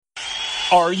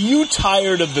Are you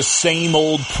tired of the same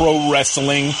old pro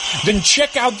wrestling? Then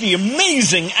check out the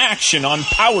amazing action on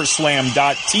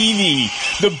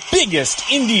Powerslam.tv, the biggest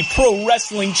indie pro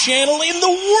wrestling channel in the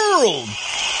world.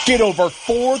 Get over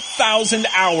 4,000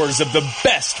 hours of the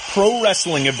best pro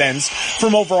wrestling events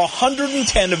from over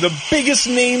 110 of the biggest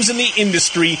names in the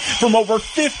industry from over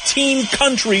 15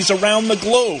 countries around the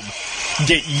globe.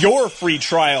 Get your free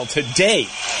trial today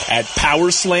at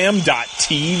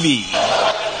Powerslam.tv.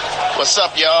 What's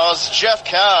up, y'all? It's Jeff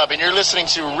Cobb, and you're listening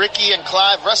to Ricky and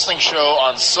Clive Wrestling Show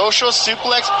on Social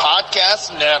Suplex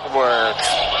Podcast Network.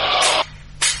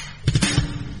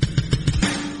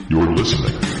 You're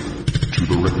listening to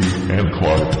the Ricky and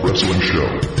Clive Wrestling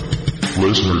Show.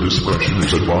 Listener discretion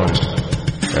is advised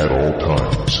at all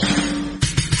times.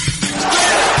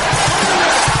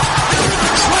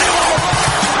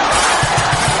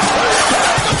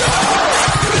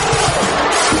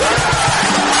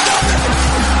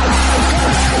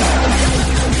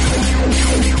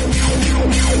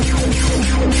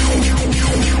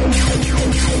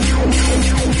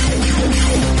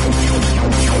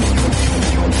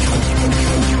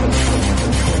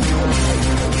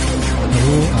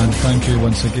 And thank you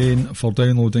once again for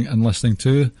downloading and listening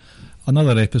to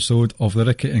another episode of the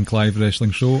Ricky and Clive Wrestling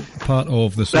Show, part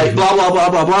of the Right, blah blah blah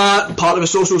blah blah, part of the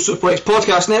Social Suplex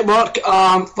Podcast Network.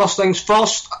 First things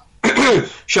first,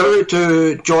 shout out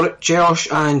to Josh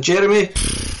and Jeremy.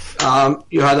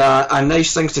 You had a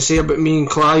nice things to say about me and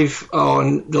Clive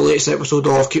on the latest episode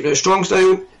of Keeping It Strong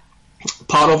Style,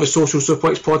 part of the Social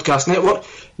Suplex Podcast Network.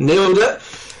 Nailed it.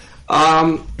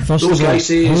 First those of all, guys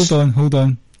says, hold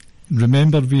on.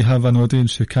 Remember, we have an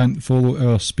audience who can't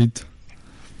follow our speed.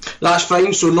 That's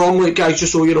fine. So normally, guys,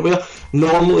 just so you're aware,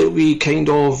 normally we kind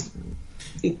of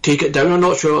take it down a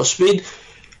notch with our speed.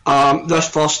 This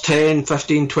first 10,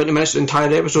 15, 20 minutes of the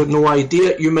entire episode, no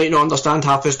idea. You might not understand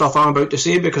half the stuff I'm about to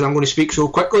say because I'm going to speak so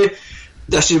quickly.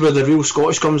 This is where the real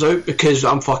Scottish comes out because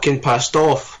I'm fucking pissed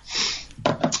off.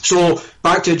 So,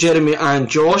 back to Jeremy and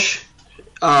Josh.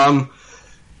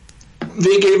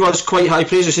 They gave us quite high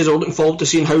praise. They said they're looking forward to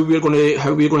seeing how we're going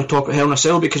to talk about Hell in a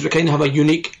Cell because we kind of have a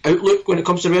unique outlook when it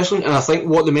comes to wrestling. And I think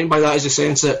what they meant by that is the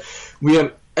sense that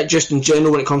we're just in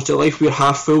general when it comes to life, we're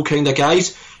half full kind of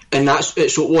guys, and that's it.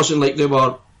 So it wasn't like they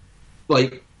were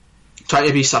like trying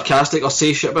to be sarcastic or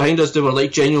say shit behind us. They were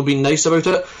like genuinely being nice about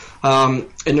it,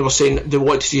 and they were saying they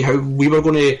wanted to see how we were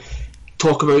going to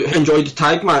talk about enjoy the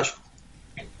tag match.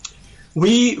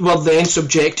 We were then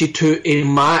subjected to a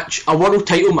match, a world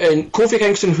title, and Kofi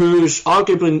Kingston, who's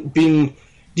arguably been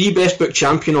the best booked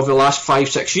champion of the last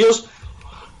 5-6 years,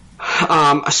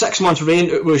 a 6-month reign.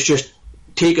 It was just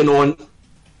taking on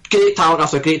great talent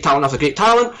after great talent after great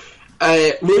talent,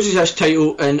 loses his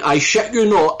title, and I shit you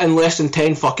not, in less than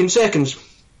 10 fucking seconds,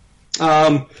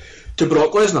 to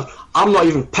Brock Lesnar. I'm not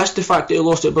even pissed the fact that he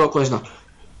lost to Brock Lesnar.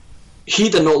 He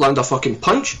did not land a fucking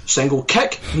punch, single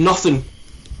kick, nothing.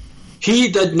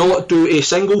 He did not do a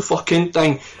single fucking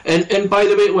thing. And by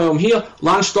the way, while I'm here,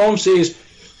 Lance Storm says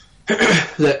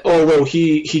that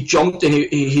he jumped and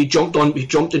he jumped and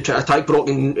tried to attack Brock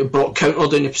and Brock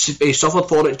countered and he suffered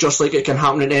for it just like it can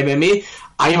happen in MMA.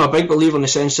 I am a big believer in the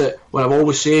sense that when I've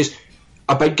always says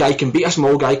a big guy can beat a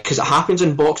small guy because it happens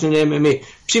in boxing and MMA.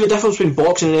 See the difference between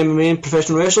boxing and MMA and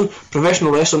professional wrestling?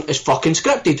 Professional wrestling is fucking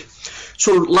scripted.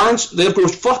 So Lance, there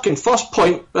goes fucking first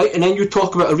point, right? And then you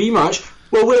talk about a rematch.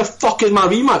 Well, where the fuck is my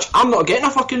rematch? I'm not getting a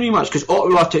fucking rematch because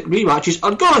automatic rematches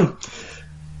are gone.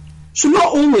 So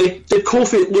not only did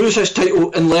Kofi lose his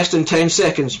title in less than 10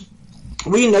 seconds,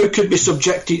 we now could be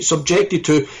subjected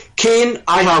to Kane,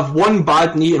 I have one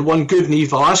bad knee and one good knee,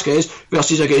 Velasquez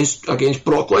versus against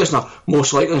Brock Lesnar,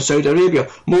 most likely in Saudi Arabia,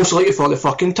 most likely for the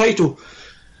fucking title.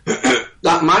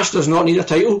 That match does not need a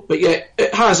title, but yet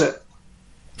it has it.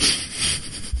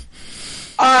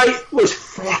 I was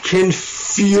fucking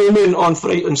fuming on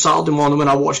Saturday morning when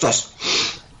I watched this.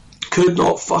 Could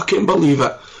not fucking believe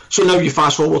it. So now you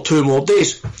fast forward 2 more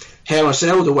days. Hell in a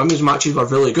Cell, the women's matches were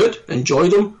really good,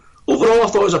 enjoyed them. Overall I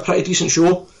thought it was a pretty decent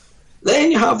show.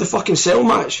 Then you have the fucking Cell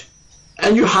match,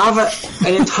 and you have it,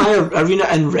 an entire arena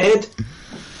in red.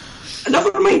 And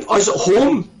never mind us at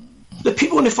home, the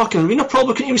people in the fucking arena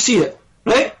probably couldn't even see it,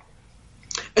 right?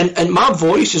 And my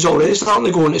voice is already starting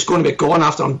to go, and it's going to be gone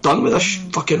after I'm done with this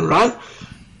fucking rant.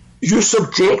 You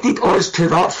subjected us to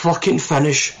that fucking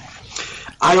finish.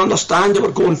 I understand they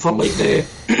were going for like the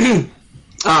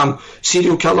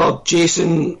serial killer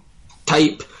Jason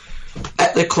type,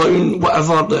 at the clown,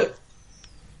 whatever, that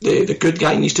the good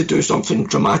guy needs to do something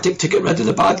dramatic to get rid of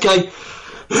the bad guy.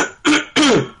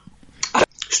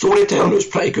 Storytelling was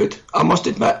pretty good, I must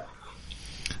admit.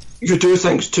 you do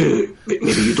things too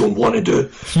maybe you don't want to do.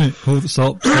 Right,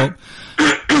 stop.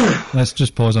 Let's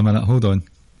just pause a minute. Hold on.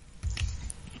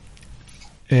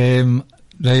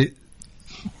 Right.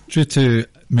 Due to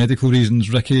medical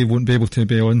reasons, Ricky won't be able to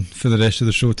be on for the rest of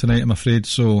the show tonight, I'm afraid,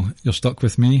 so you're stuck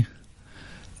with me.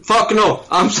 Fuck no,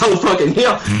 I'm still fucking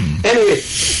here. Anyway,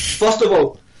 first of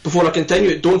all, before I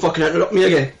continue, don't fucking interrupt me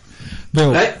again.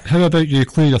 Well, right? How about you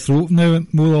clear your throat now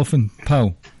more often,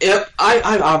 pal? Yeah,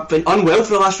 I've been unwell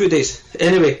for the last few days.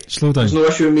 Anyway, slow down. There's no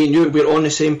issue with me and you, we're on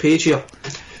the same page here.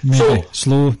 Maybe. So,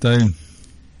 slow down.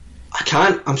 I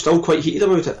can't, I'm still quite heated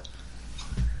about it.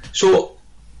 So,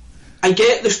 I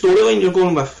get the storyline you're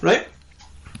going with, right?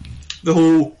 The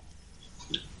whole,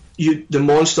 the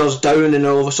monster's down and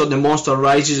all of a sudden the monster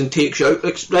rises and takes you out.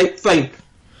 Right, fine.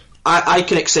 I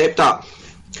can accept that.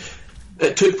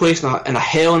 It took place in a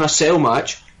Hell in a Cell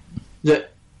match. The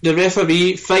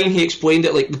referee, fine, he explained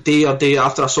it like the day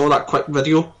after I saw that quick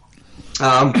video.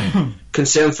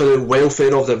 Concerned for the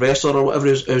welfare of the wrestler or whatever,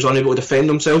 he was unable to defend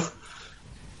himself.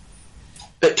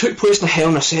 It took place in a Hell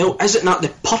in a Cell. Is it not the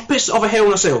purpose of a Hell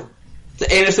in a Cell?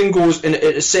 That anything goes and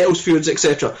it settles feuds,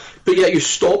 etc. But yet you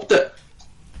stopped it.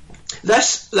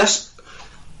 This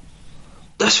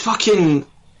fucking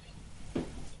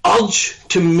urge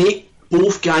to make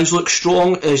both guys look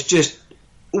strong is just,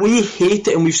 we hate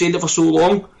it and we've said it for so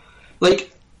long.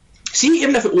 Like, see,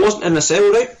 even if it wasn't in a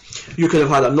cell, right, you could have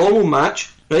had a normal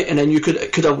match, right, and then you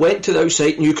could have went to the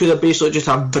outside and you could have basically just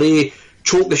had Bray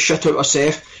choke the shit out of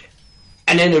Seth,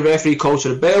 and then the referee calls for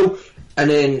the bell, and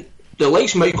then the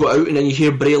lights might go out and then you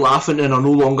hear Bray laughing and are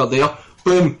no longer there.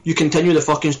 Boom, you continue the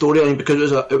fucking storyline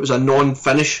because it was a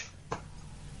non-finish.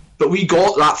 But we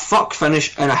got that fuck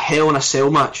finish in a Hell in a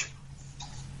Cell match.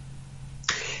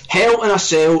 Hell in a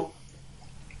Cell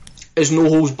is no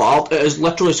holds barred. It is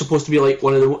literally supposed to be like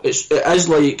one of the. It is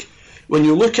like, when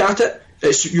you look at it,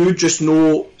 you just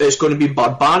know it's going to be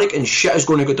barbaric and shit is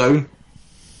going to go down.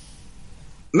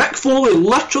 Mick Foley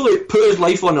literally put his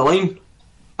life on the line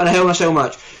in a Hell in a Cell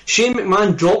match. Shane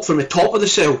McMahon dropped from the top of the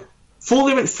cell.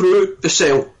 Foley went through the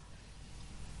cell.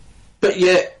 But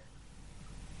yet,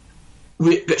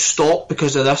 we got stopped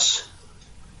because of this.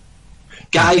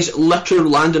 Guys literally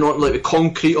landing on like the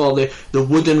concrete or the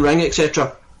wooden ring,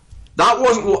 etc. That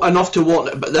wasn't enough to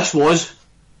warrant it, but this was.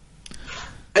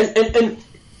 And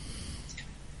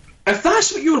if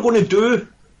that's what you were going to do,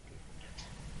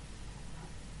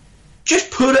 just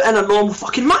put it in a normal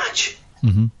fucking match.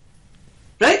 Mm-hmm.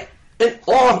 Right?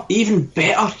 Or even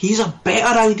better, here's a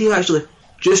better idea actually,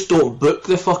 just don't book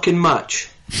the fucking match.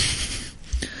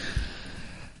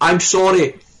 I'm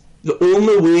sorry, the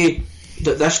only way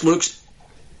that this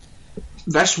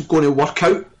is going to work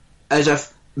out is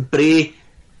if Bray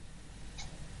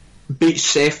beats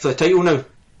Seth for the title now.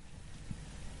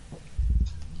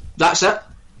 That's it.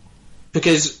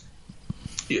 Because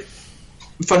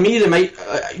for me,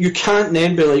 you can't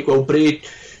then be like, well, Bray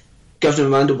gives him a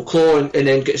mandible claw and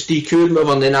then gets DQ'd and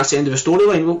whatever, and then that's the end of the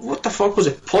storyline. Well, what the fuck was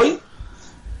the point?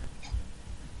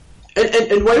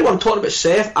 And while I'm talking about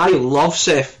Seth, I love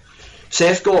Seth.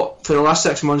 Seth got, for the last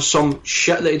 6 months, some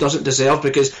shit that he doesn't deserve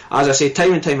because, as I say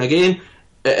time and time again,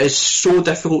 it is so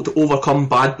difficult to overcome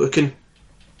bad booking.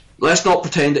 Let's not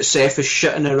pretend that Seth is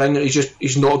shit in the ring and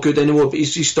he's not good anymore, but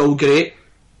he's still great.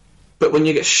 But when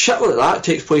you get shit like that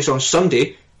takes place on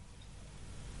Sunday,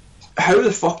 how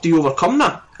the fuck do you overcome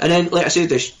that? And then, like I said,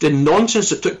 the nonsense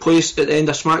that took place at the end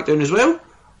of SmackDown as well.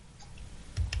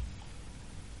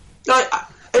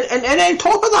 And then on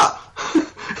top of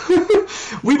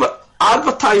that, we were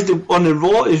advertised on the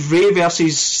Raw as Ray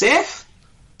versus Seth,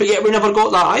 but yet we never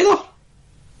got that either.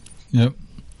 Yep.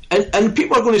 And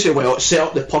people are going to say, well, it set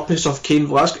up the purpose of Kane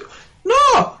Velasquez.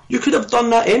 No, you could have done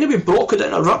that anyway. Brock could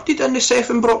have interrupted in the Seth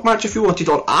and Brock match if you wanted,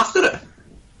 or after it.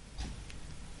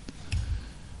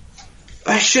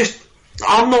 It's just,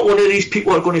 I'm not one of these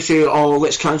people who are going to say, oh,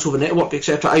 let's cancel the network,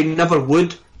 etc. I never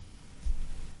would,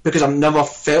 because I've never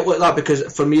felt like that,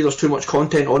 because for me there's too much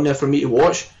content on there for me to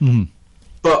watch. Mm-hmm.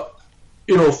 But,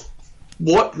 you know,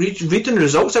 reading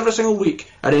results every single week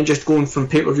and then just going from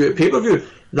pay-per-view to pay-per-view,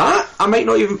 that I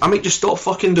might just stop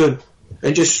fucking doing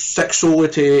and just stick solely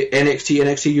to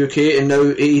NXT UK and now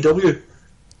AEW.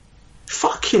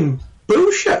 Fucking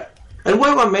bullshit. And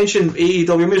while I mentioned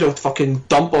AEW, I may as well fucking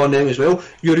dump on them as well.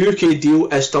 Your UK deal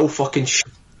is still fucking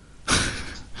shit.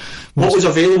 What was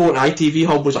available on ITV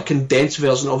Hub was a condensed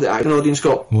version of the acting audience,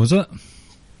 Scott. Was it?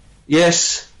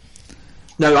 Yes.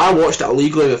 Now, I watched it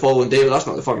illegally the following day, but that's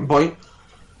not the fucking point.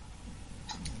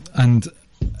 And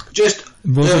just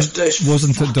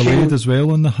wasn't it delayed as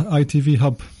well on the ITV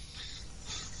Hub?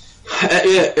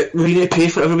 Yeah, we need to pay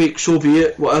for it every week, so be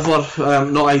it, whatever.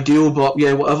 Not ideal, but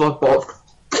yeah, whatever. But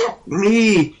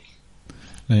me,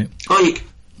 right. Like,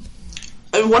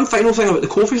 one final thing about the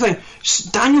Kofi thing: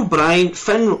 Daniel Bryan,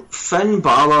 Finn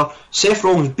Balor, Seth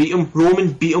Rollins beat him,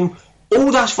 Roman beat him,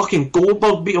 old ass fucking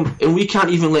Goldberg beat him, and we can't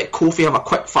even let Kofi have a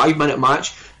quick 5-minute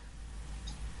match.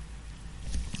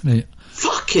 Right.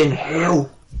 Fucking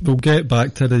hell! We'll get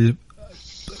back to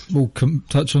we'll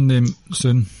touch on them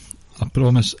soon, I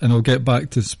promise, and I'll get back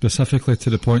to specifically to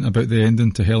the point about the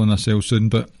ending to Hell in a Cell soon.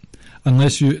 But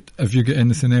if you got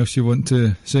anything else you want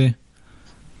to say,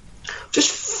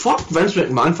 just fuck Vince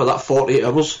McMahon for that 48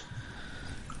 hours.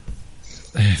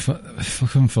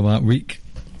 Fuck him for that week.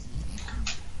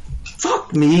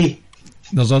 Fuck me.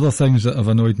 There's other things that have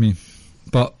annoyed me,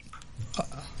 but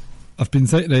I've been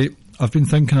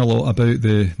thinking a lot about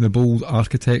the Bold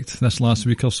Architect this last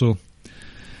week or so,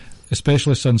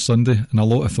 especially since Sunday, and a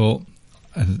lot of thought,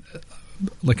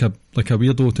 like a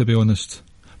weirdo to be honest.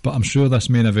 But I'm sure this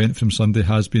main event from Sunday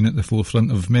has been at the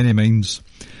forefront of many minds.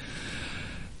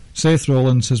 Seth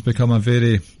Rollins has become a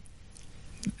very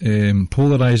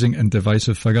polarising and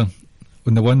divisive figure.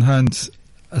 On the one hand,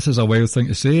 this is a wild thing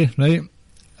to say, right?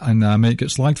 And I might get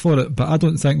slagged for it, but I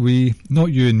don't think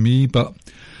not you and me, but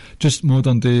just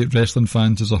modern day wrestling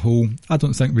fans as a whole, I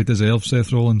don't think we deserve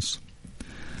Seth Rollins.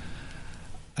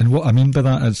 And what I mean by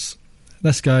that is,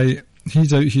 this guy,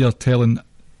 he's out here telling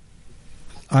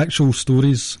actual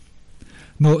stories,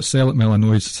 not sell it, well I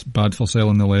know he's bad for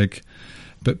selling the leg,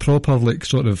 but proper like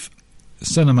sort of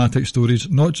cinematic stories,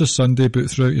 not just Sunday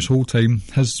but throughout his whole time,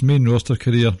 his main roster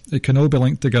career. It can all be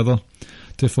linked together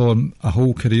to form a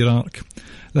whole career arc.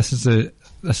 This is the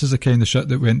kind of shit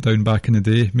that went down back in the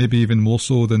day, maybe even more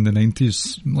so than the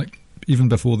 90s, like even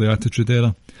before the Attitude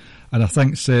Era. And I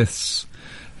think Seth's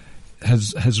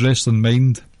his wrestling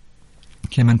mind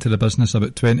came into the business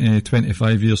about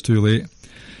 20-25 years too late.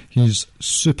 He's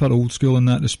super old school in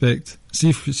that respect. See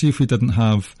if we didn't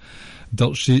have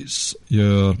dirt sheets,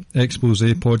 your expose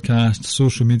podcast,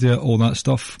 social media, all that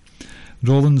stuff.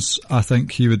 Rollins, I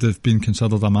think he would have been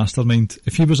considered a mastermind.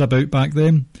 If he was about back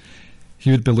then,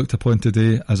 he would be looked upon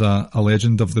today as a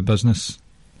legend of the business.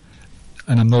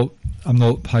 And I'm not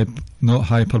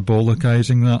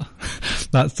hyperbolicizing that.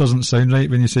 That doesn't sound right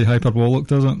when you say hyperbolic,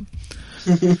 does it?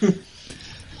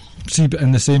 See, but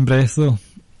in the same breath though,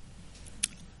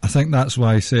 I think that's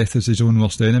why Seth is his own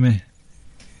worst enemy.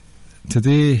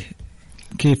 Today,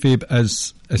 kayfabe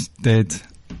is dead,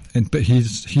 but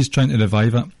he's trying to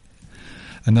revive it.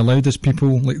 And the loudest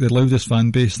people, like the loudest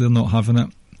fan base, they're not having it.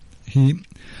 He's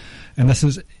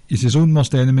his own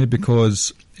worst enemy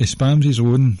because he spams his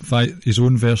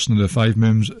own version of the five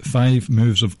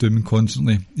moves of doom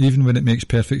constantly, even when it makes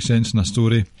perfect sense in a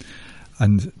story.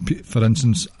 And for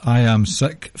instance, I am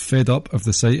fed up of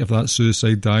the sight of that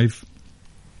suicide dive.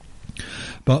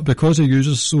 But because he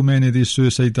uses so many of these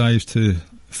suicide dives to,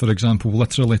 for example,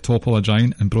 literally topple a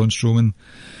giant in Braun Strowman,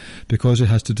 because he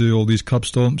has to do all these curb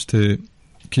stomps to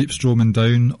keep Strowman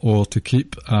down or to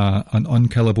keep an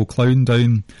unkillable clown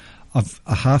down, I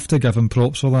have to give him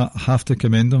props for that. I have to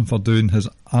commend him for doing his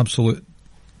absolute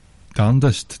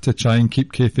darndest to try and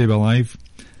keep kayfabe alive.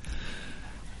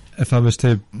 If I was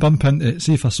to bump into,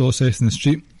 see if I saw Seth in the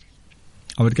street,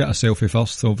 I would get a selfie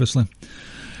first, obviously.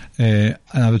 And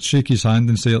I would shake his hand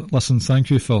and say, listen, thank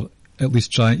you for at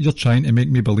least trying. You're trying to make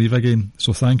me believe again,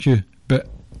 so thank you. But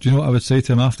do you know what I would say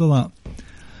to him after that?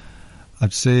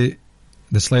 I'd say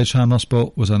the sledgehammer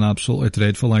spot was an absolutely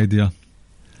dreadful idea.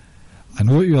 I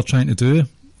know what you were trying to do.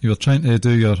 You were trying to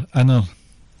do your inner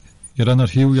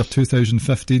heel, your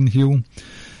 2015 heel,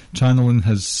 channeling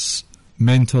his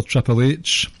mentor Triple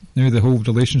H. You know, the whole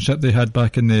relationship they had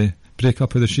back in the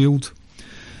breakup of the Shield.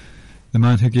 The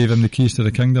man who gave him the keys to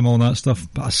the kingdom, all that stuff.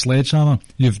 But a sledgehammer.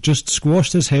 You've just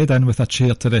squashed his head in with a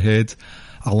chair to the head,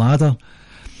 a ladder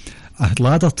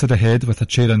to the head with a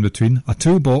chair in between, a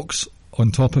toolbox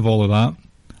on top of all of that.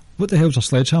 What the hell's a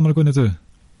sledgehammer going to do?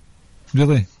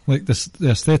 Really? Like, the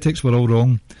aesthetics were all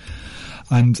wrong.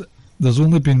 And there's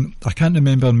only been, I can't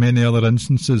remember many other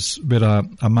instances where a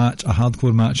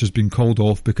hardcore match has been called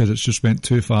off because it's just went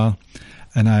too far.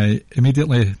 And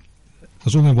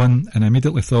there's only one, and I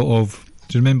immediately thought of,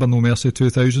 do you remember No Mercy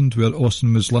 2000, where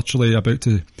Austin was literally about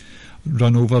to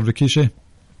run over Rikishi?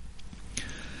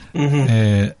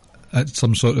 Mm-hmm. At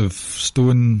some sort of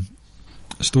stone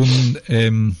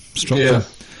structure. Yeah.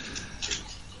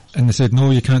 And they said,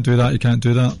 no, you can't do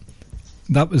that.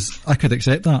 I could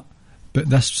accept that. But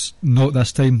not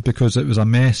this time, because it was a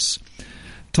mess.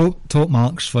 Top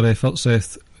marks for effort,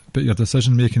 Seth, but your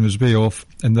decision making was way off,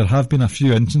 and there have been a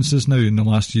few instances now in the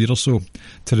last year or so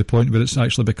to the point where it's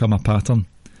actually become a pattern.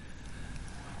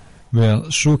 where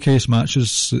showcase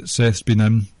matches that Seth's been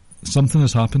in, something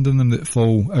has happened in them that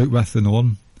fall out with the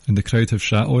norm, and the crowd have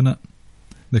shat on it.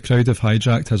 The crowd have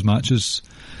hijacked his matches.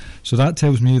 So that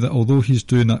tells me that although he's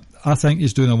doing it, I think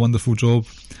he's doing a wonderful job,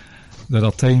 there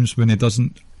are times when he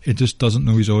just doesn't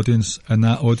know his audience, and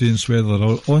that audience, whether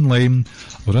they're online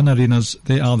or in arenas,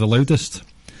 they are the loudest.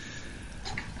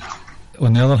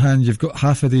 On the other hand, you've got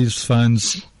half of these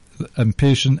fans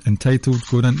impatient, entitled,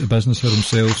 going into business for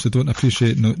themselves, they don't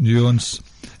appreciate nuance,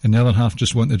 and the other half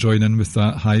just want to join in with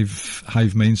that hive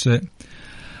mindset.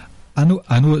 I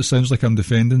know it sounds like I'm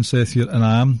defending Seth here, and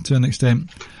I am to an extent,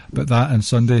 but that on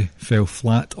Sunday fell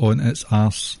flat on its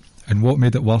arse. And what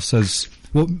made it worse is,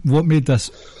 what made this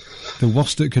the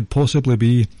worst it could possibly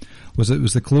be, was it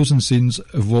was the closing scenes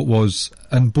of what was,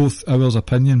 in both ours'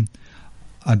 opinion,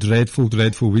 a dreadful,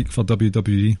 dreadful week for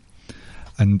WWE.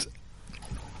 And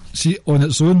see, on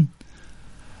its own,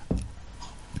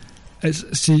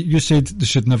 you said they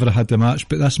should never have had the match,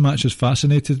 but this match has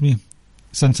fascinated me.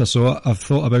 Since I saw it, I've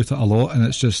thought about it a lot, and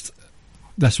it's just,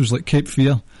 this was like Cape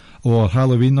Fear or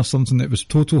Halloween or something. It was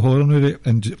total horror movie,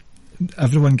 and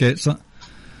everyone gets it.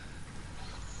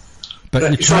 But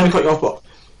right, sorry to cut you off, but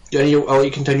I'll let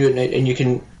you continue and you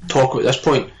can talk about this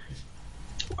point.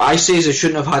 I say they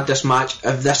shouldn't have had this match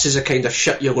if this is the kind of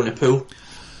shit you're going to pull.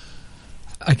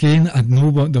 Again, I know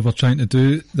what they were trying to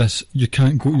do. This, you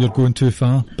can't go, you're going too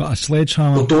far. But a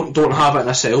sledgehammer... Well, don't have it in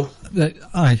a cell.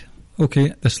 Aye,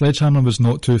 okay, the sledgehammer was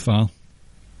not too far.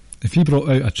 If he brought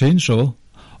out a chainsaw,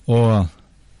 or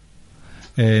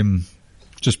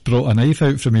just brought a knife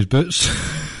out from his boots,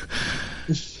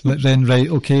 then right,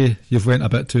 okay, you've went a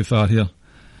bit too far here.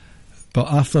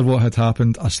 But after what had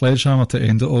happened, a sledgehammer to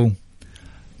end it all,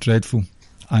 dreadful.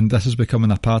 And this is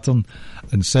becoming a pattern.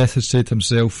 And Seth has said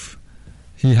himself,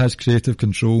 he has creative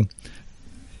control.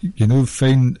 You know,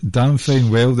 damn fine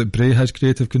well that Bray has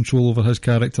creative control over his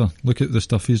character. Look at the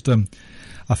stuff he's done.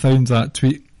 I found that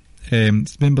tweet,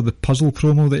 remember the puzzle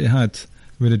promo that he had,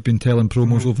 where he'd been telling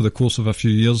promos over the course of a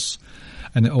few years,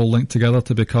 and it all linked together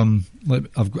to become,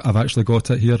 I've actually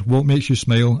got it here. What makes you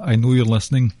smile? I know you're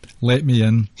listening. Let me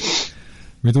in.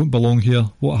 We don't belong here.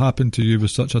 What happened to you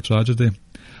was such a tragedy.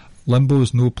 Limbo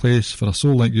is no place for a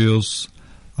soul like yours.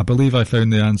 I believe I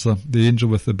found the answer. The angel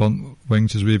with the burnt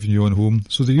wings is waving you on home.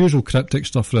 So the usual cryptic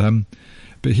stuff for him.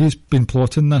 But he's been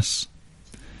plotting this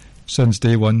since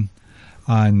day one.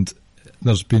 And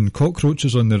there's been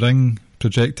cockroaches on the ring,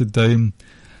 projected down.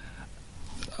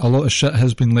 A lot of shit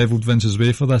has been levelled Vince's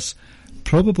way for this.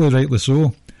 Probably rightly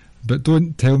so. But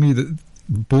don't tell me that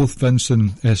both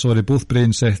Bray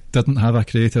and Seth didn't have a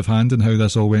creative hand in how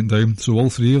this all went down. So all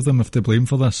three of them have to blame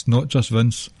for this, not just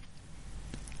Vince.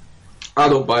 I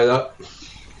don't buy that.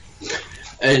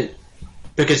 And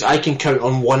because I can count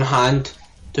on one hand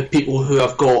the people who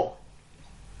have got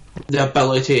the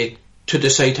ability to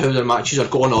decide how their matches are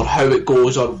going or how it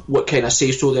goes or what kind of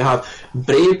say-so they have.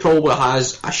 Bray probably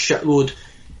has a shitload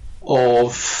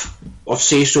of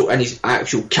say-so in his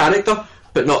actual character,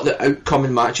 but not the outcome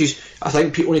in matches. I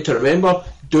think people need to remember,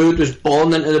 dude was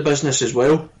born into the business as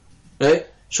well, right?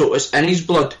 So it's in his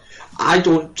blood. I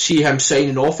don't see him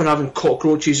signing off and having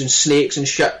cockroaches and snakes and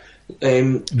shit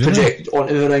projected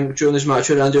onto the ring during this match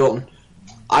with Randy Orton.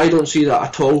 I don't see that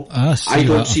at all. I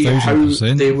don't see how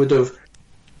they would have.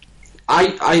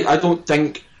 I don't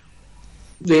think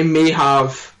they may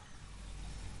have,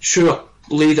 sure,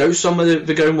 laid out some of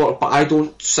the groundwork, but I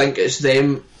don't think it's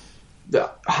them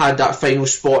that had that final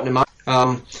spot in the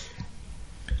match.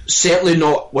 Certainly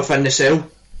not within the cell.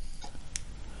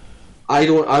 I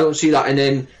don't see that. And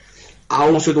then I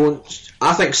also don't.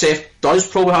 I think Seth does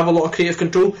probably have a lot of creative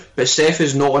control, but Seth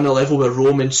is not on the level with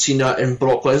Roman, Cena, and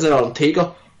Brock Lesnar or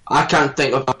Taker. I can't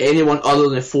think of anyone other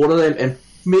than four of them, and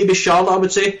maybe Charlotte, I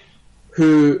would say,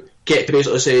 who get to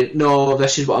basically say, no,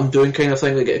 this is what I'm doing kind of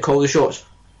thing, they get to call the shots.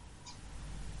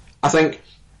 I think,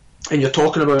 and you're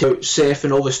talking about Seth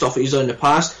and all the stuff that he's done in the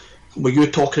past, were you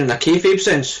talking in a kayfabe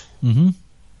sense?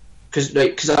 Because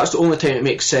that's the only time it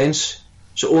makes sense.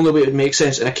 It's the only way it would make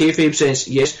sense. In a kayfabe sense,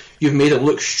 yes, you've made him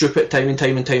look stupid time and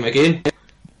time and time again.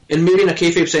 And maybe in a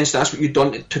kayfabe sense, that's what you've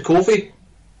done to Kofi.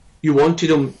 You wanted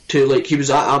him to, like, he was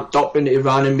that amped up and he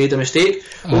ran and made a mistake.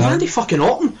 Well, Randy fucking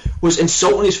Orton was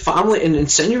insulting his family and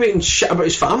insinuating shit about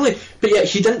his family, but yet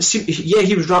he didn't seem,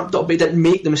 he was ramped up, but he didn't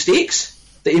make the mistakes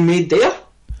that he made there.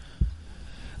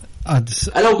 And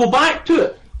I'll go back to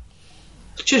it.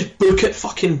 Just book it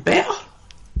fucking better.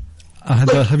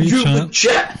 You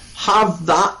legit have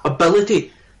that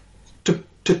ability to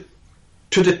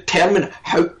determine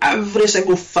how every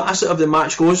single facet of the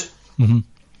match goes.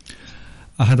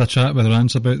 I had a chat with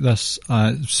Rance about this,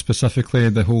 specifically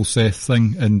the whole Seth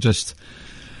thing, and just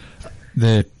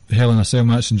the Hell in a Cell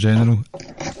match in general,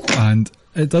 and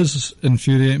it does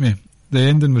infuriate me. The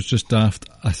ending was just daft.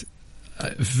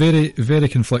 Very, very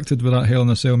conflicted with that Hell in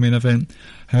a Cell main event.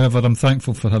 However, I'm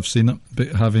thankful for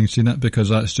having seen it, because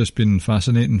that's just been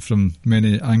fascinating from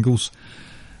many angles.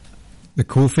 The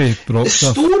Kofi Brock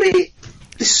stuff.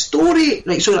 The story.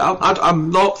 Right, sorry, I'm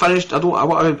not finished. I've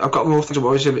got more things I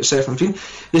want to say about Seth and Fiend.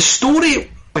 The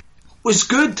story was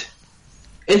good,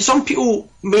 and some people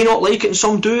may not like it, and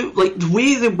some do. Like, the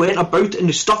way they went about it and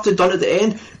the stuff they'd done at the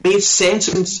end made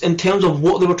sense in terms of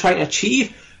what they were trying to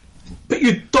achieve. But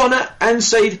you've done it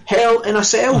inside Hell in a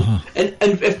Cell. And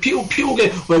if people go,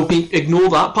 well, ignore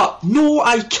that part. No,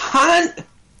 I can't.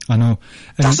 I know.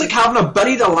 That's like having a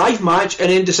buried alive match and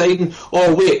then deciding,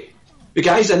 oh wait, the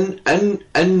guy's in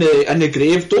the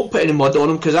grave, don't put any mud on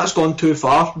him because that's gone too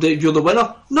far. You're the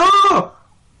winner. No.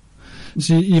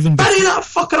 See, bury that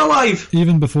fucker alive.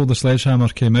 Even before the sledgehammer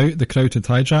came out, the crowd had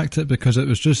hijacked it because it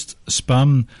was just the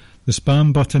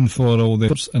spam button for all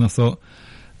the. And I thought,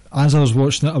 as I was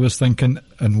watching it, I was thinking,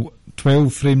 in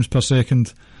 12 frames per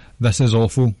second, this is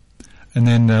awful. And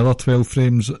then the other 12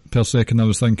 frames per second, I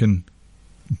was thinking,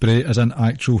 Bray is an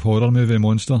actual horror movie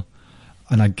monster.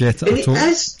 And I get it. And it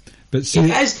is. But see,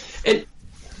 it is.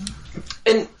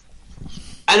 And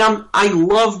I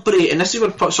love Bray, and this is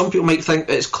where some people might think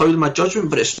it's clouding my judgment,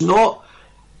 but it's not.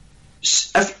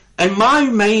 If, in my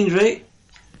mind, right,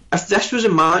 if this was a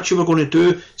match you were going to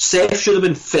do, Seth should have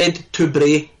been fed to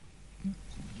Bray.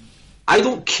 I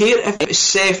don't care if it's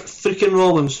Seth freaking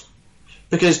Rollins,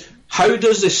 because how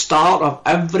does the start of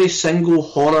every single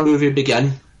horror movie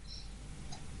begin?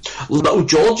 Little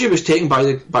Georgie was taken by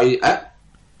it.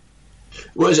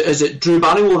 What is it? Is it Drew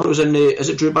Barrymore? Is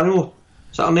it Drew Barrymore?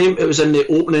 Is that her name? It was in the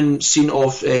opening scene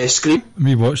of Scream.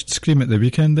 We watched Scream at the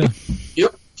weekend there.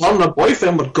 Yep. Her and her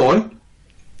boyfriend were gone.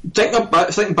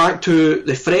 Think back to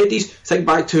the Freddy's, think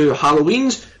back to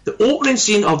Halloween's. The opening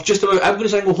scene of just about every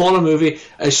single horror movie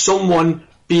is someone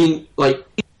being, like,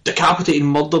 decapitated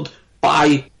and murdered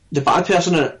by the bad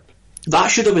person in it. That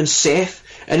should have been Seth.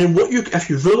 And then if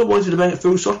you really wanted to bring it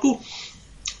full circle,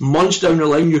 months down the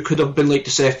line you could have been like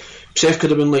to Seth. Seth could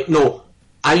have been like, no,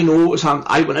 I know what's happened.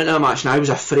 I went into a match and I was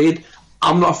afraid.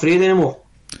 I'm not afraid anymore.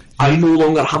 I no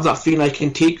longer have that feeling I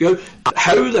can take you out.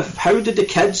 How did the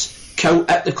kids kill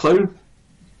It the Clown?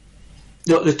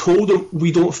 They told him,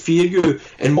 we don't fear you.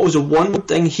 And what was the one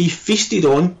thing he feasted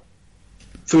on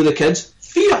through the kids?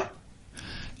 Fear.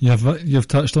 You've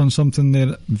touched on something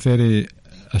there very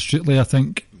astutely, I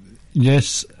think.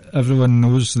 Yes, everyone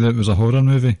knows that it was a horror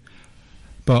movie,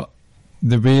 but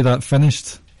the way that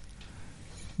finished,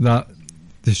 that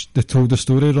they told the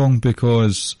story wrong,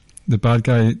 because the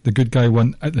good guy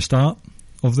won at the start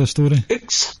of the story.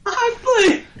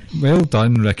 Exactly. Well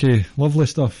done, Ricky. Lovely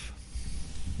stuff.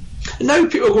 And now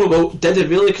people are going, well, did it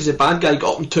really? Because the bad guy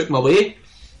got up and took him away.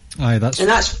 Aye, that's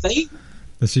fine.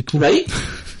 The sequel, right?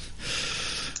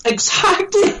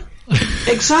 Exactly.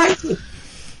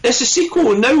 It's a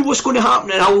sequel. Now what's going to happen?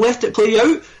 And I'll let it play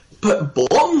out. But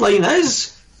bottom line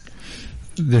is,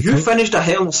 you finished a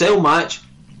Hell in a Cell match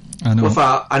with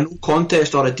a no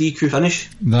contest or a DQ finish.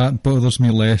 That bothers me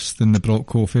less than the Brock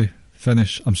Kofi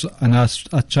finish.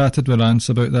 I chatted with Rance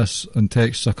about this in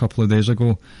text a couple of days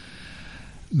ago.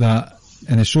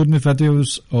 And he showed me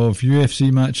videos of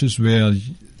UFC matches where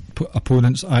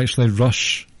opponents actually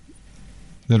rush.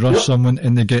 They rush someone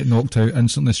and they get knocked out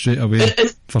instantly straight away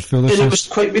for foolishness. And it was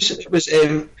quite recent. It was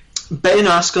Ben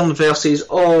Askren versus,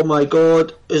 oh my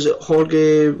god, is it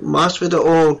Jorge Masvidal?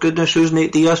 Oh goodness, who's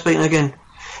Nate Diaz fighting again?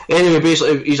 Anyway,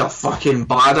 basically, he's a fucking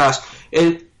badass.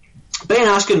 And Ben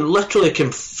Askren literally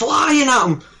came flying at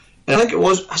him. And I think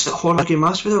is it Jorge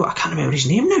Masvidal? I can't remember his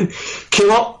name now.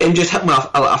 Came up and just hit him with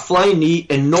a flying knee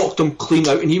and knocked him clean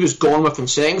out, and he was gone within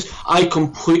seconds. I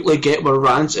completely get where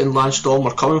Rance and Lance Storm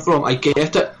were coming from. I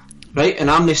get it, right? And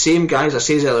I'm the same guy as I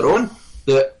said earlier on,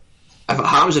 that if it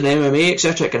happens in MMA,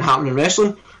 etc., it can happen in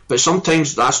wrestling, but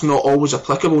sometimes that's not always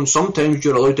applicable, and sometimes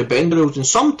you're allowed to bend the rules, and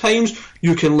sometimes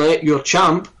you can let your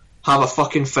champ have a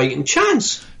fucking fighting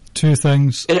chance. Two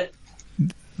things.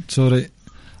 Sorry,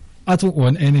 I don't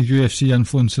want any UFC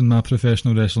influence in my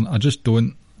professional wrestling. I just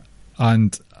don't.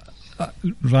 And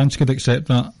Rance could accept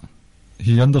that.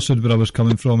 He understood where I was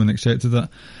coming from and accepted it.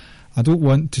 I don't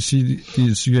want to see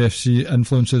these UFC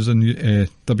influences in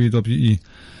WWE.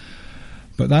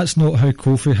 But that's not how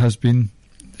Kofi has been.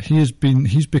 He's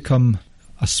become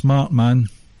a smart man.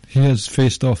 He has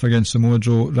faced off against Samoa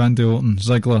Joe, Randy Orton,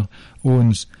 Ziggler,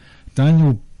 Owens,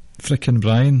 Daniel frickin'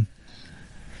 Bryan.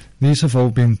 These have all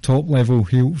been top level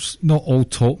heels, not all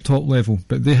top level,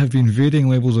 but they have been varying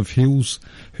levels of heels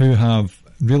who have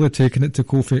really taken it to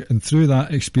Kofi, and through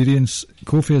that experience,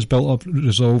 Kofi has built up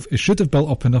resolve. He should have built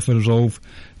up enough resolve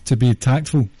to be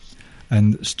tactful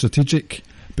and strategic,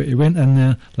 but he went in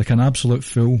there like an absolute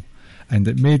fool, and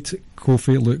it made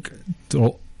Kofi look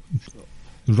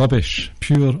rubbish,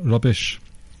 pure rubbish.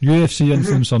 UFC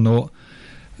influence or not,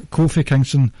 the Kofi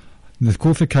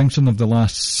Kingston of the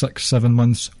last 6-7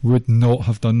 months would not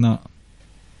have done that.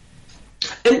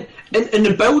 In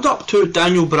the build up to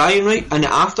Daniel Bryan, right, and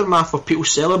the aftermath of people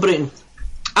celebrating,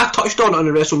 I touched on it on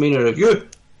the WrestleMania review.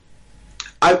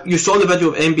 You saw the video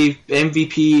of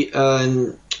MVP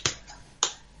and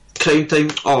Crime Time.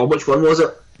 Oh, which one was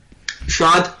it?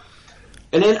 Shad.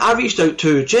 And then I reached out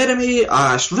to Jeremy,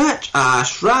 asked Rich,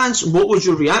 asked Rance, what was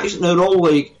your reaction? They're all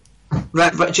like,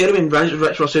 Jeremy and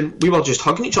Rich were saying, we were just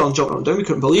hugging each other and jumping up and down, we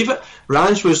couldn't believe it.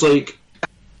 Rance was like,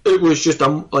 it was just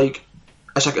like,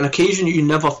 it's like an occasion you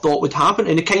never thought would happen,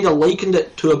 and he kind of likened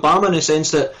it to Obama in the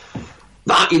sense that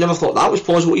he never thought that was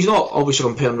possible. He's not obviously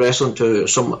comparing wrestling to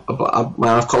a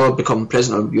man of colour become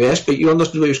president of the US, but you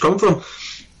understood where he was coming from.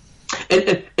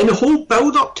 And the whole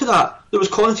build up to that, there was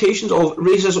connotations of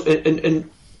racism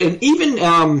and even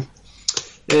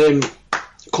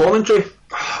commentary.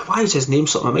 Why is his name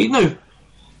slipping my mind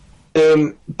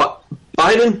now? But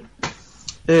Byron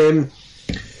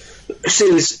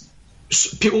says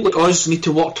people like us need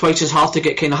to work twice as hard to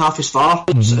get kind of half as far.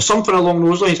 Something along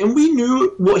those lines. And we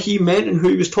knew what he meant and who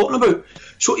he was talking about.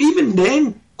 So even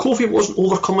then, Kofi wasn't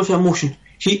overcome with emotion.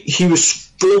 He was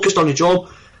focused on the job.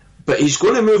 But he's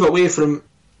going to move away from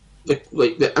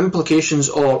the implications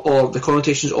or the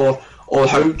connotations or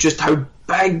how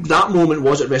big that moment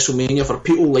was at WrestleMania for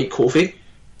people like Kofi,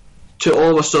 to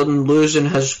all of a sudden losing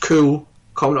his cool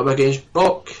coming up against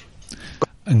Brock.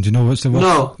 And do you know what's the worst?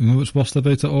 No. You know what's worst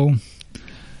about it all?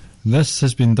 This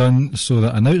has been done so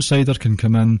that an outsider can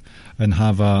come in and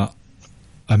have a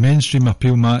mainstream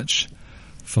appeal match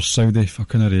for Saudi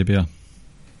fucking Arabia.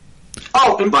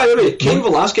 Oh, and by the way, Cain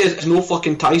Velasquez is no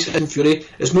fucking Tyson Fury,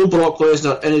 is no Brock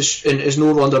Lesnar, and is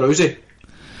no Ronda Rousey.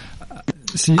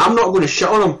 I'm not going to shit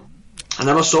on him. I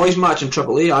never saw his match in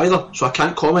AAA either, so I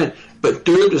can't comment. But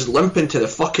dude was limping to the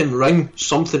fucking ring,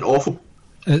 something awful.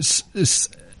 It's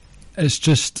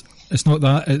not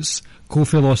that. It's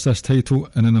Kofi lost this title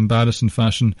in an embarrassing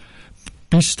fashion.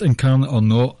 Beast incarnate or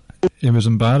not, he was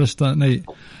embarrassed that night,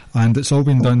 and it's all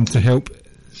been done to help.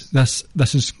 This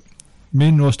is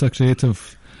main roster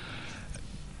creative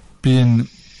being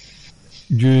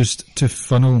used to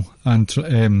funnel and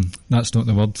that's not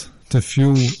the word, to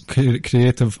fuel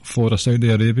creative for a Saudi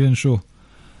Arabian show.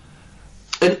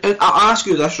 And I'll ask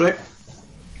you this, right?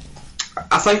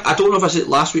 I don't know if I said it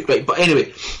last week, right? But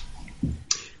anyway,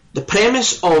 the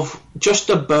premise of just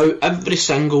about every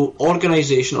single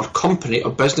organisation or company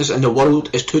or business in the world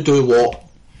is to do what?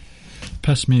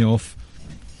 Piss me off.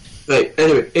 Right,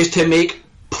 anyway, is to make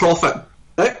profit,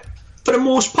 right? For the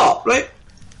most part, right?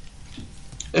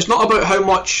 It's not about how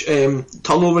much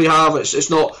turnover you have. It's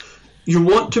not. You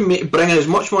want to bring in as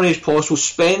much money as possible,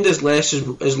 spend as less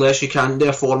you can,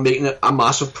 therefore making it a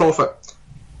massive profit.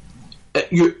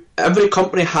 Every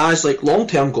company has like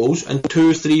long-term goals. In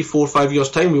 2, 3, 4, 5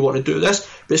 years' time, we want to do this.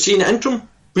 But see, in the interim,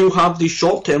 we'll have these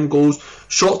short-term goals,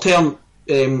 short-term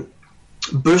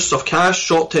boosts of cash,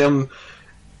 short-term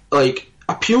like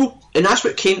appeal. And that's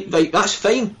what that's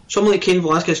fine. Someone like Cain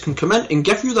Velasquez can come in and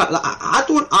give you that. I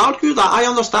don't argue that. I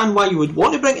understand why you would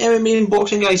want to bring MMA and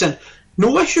boxing guys in.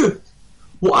 No issue.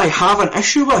 What I have an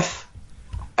issue with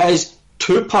is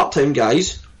 2 part-time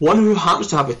guys, one who happens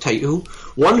to have a title,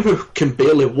 one who can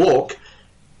barely walk,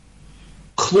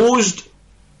 closed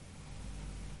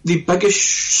the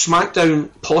biggest SmackDown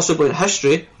possibly in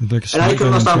history, and I can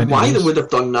understand why they would have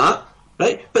done that,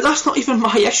 right? But that's not even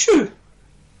my issue.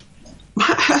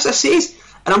 As I say,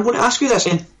 and I'm going to ask you this,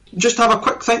 and just have a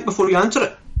quick think before you answer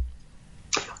it.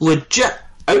 Legit,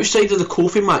 outside of the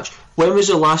Kofi match, when was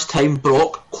the last time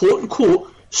Brock, quote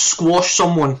unquote, squashed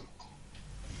someone?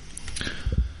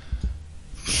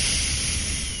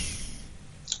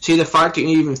 See, the fact that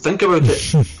you even think about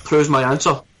it proves my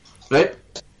answer, right?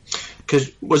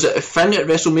 Because was it a Finn at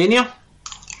WrestleMania?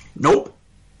 Nope.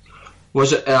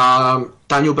 Was it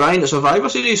Daniel Bryan at Survivor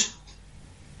Series?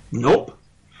 Nope.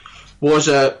 Was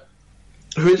it,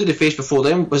 who did he face before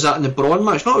them? Was that in the Braun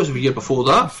match? No, it was a year before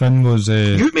that. Finn was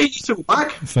you made it to go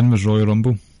back. Finn was Royal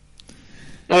Rumble.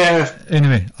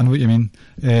 Anyway, I know what you mean.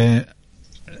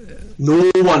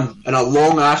 No one in a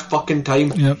long ass fucking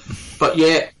time. Yep. But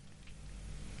yet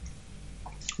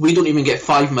we don't even get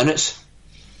 5 minutes.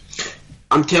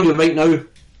 I'm telling you right now,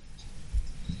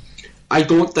 I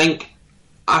think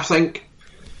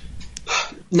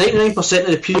 99% of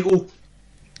the people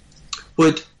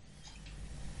would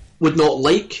would not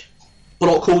like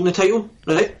Brock holding the title,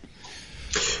 right?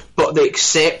 But they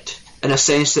accept in a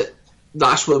sense that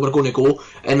that's where we're going to go.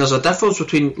 And there's a difference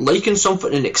between liking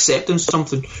something and accepting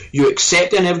something. You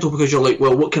accept the inevitable because you're like,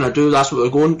 well, what can I do? That's what we're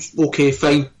going. Okay,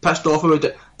 fine, pissed off about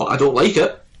it, but I don't like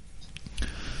it.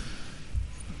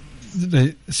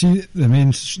 The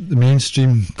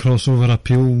mainstream crossover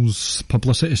appeals,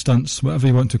 publicity stunts, whatever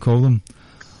you want to call them.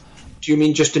 Do you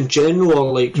mean just in general,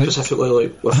 or like specifically,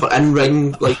 like for in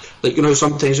ring, like you know,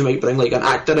 sometimes you might bring like an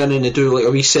actor in and they do like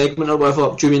a wee segment or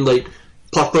whatever. Do you mean like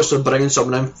purpose of bringing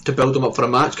someone in to build them up for a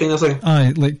match kind of thing?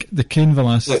 Aye, like the Cain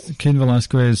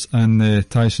Velasquez and the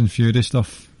Tyson Fury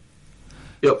stuff.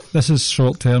 Yep. This is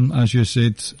short term, as you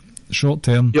said, short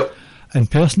term. Yep.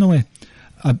 And personally,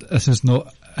 this is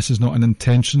not an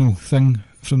intentional thing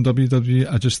from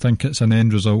WWE. I just think it's an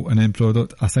end result, an end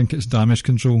product. I think it's damage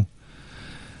control.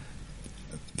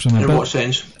 In what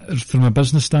sense? From a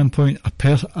business standpoint, I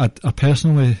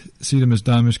personally see them as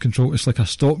damage control. It's like a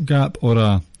stopgap or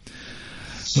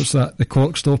what's that? The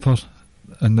cork stopper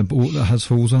in the boat that has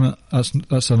holes in it.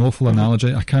 That's an awful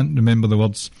analogy. I can't remember the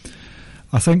words.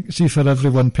 I think, see, for every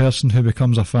one person who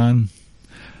becomes a fan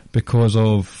because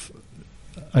of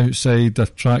outside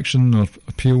attraction or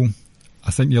appeal,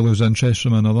 I think you lose interest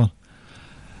from another.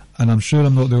 And I'm sure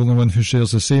I'm not the only one who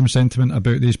shares the same sentiment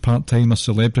about these part-time or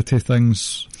celebrity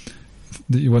things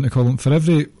that you want to call them. For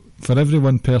every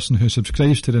one person who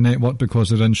subscribes to the network because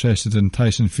they're interested in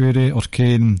Tyson Fury or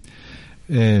Kane,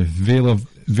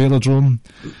 Velodrome,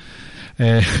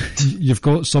 you've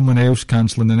got someone else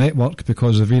cancelling the network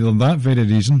because of either that very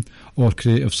reason or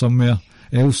creative somewhere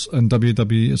else, and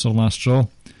WWE is their last straw.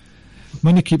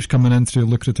 Money keeps coming in through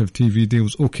lucrative TV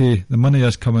deals. Okay, the money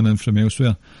is coming in from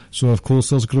elsewhere, so of course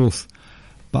there's growth.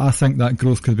 But I think that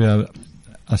growth could be a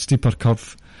steeper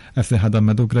curve if they had a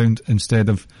middle ground instead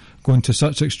of going to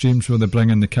such extremes where they bring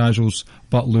in the casuals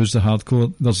but lose the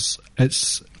hardcore.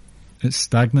 It's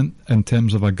stagnant in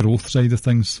terms of a growth side of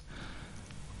things.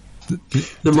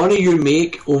 The money you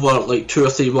make over like 2 or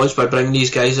 3 months by bringing these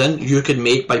guys in, you could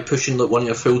make by pushing like one of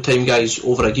your full-time guys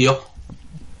over a year.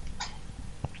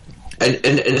 And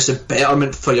it's a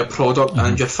betterment for your product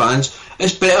and your fans.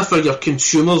 It's better for your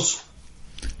consumers.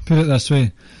 Put it this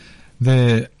way,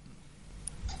 there's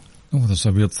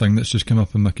a weird thing that's just come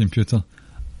up on my computer.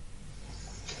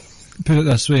 Put it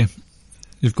this way,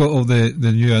 you've got all the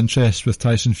new interest with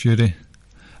Tyson Fury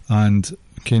and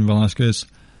Cain Velasquez.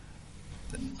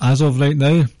 As of right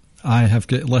now, I have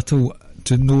got little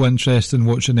to no interest in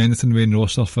watching anything Wayne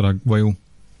Rosser for a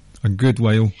good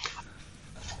while.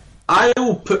 I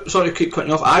will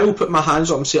put my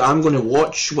hands up and say I'm going to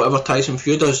watch whatever Tyson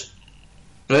Fury does.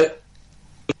 Right?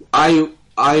 I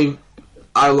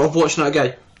love watching that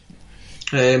guy.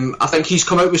 I think he's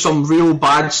come out with some real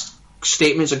bad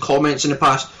statements and comments in the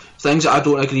past, things that I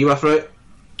don't agree with, right?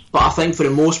 But I think for the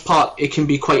most part it can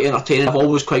be quite entertaining. I've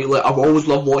always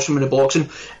loved watching him in the boxing.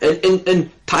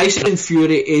 And Tyson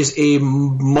Fury is a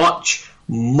much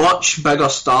bigger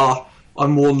star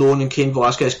and more known than Cain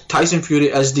Velasquez. Tyson Fury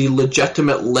is the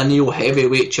legitimate lineal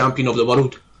heavyweight champion of the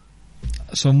world.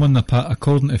 Someone,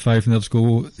 according to 5 Nerds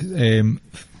Go,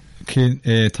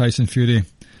 Tyson Fury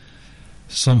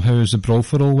somehow is a Brawl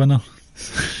for All winner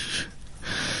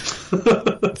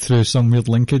through some weird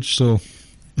linkage. So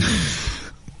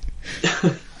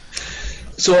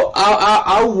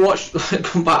I'll watch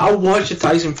the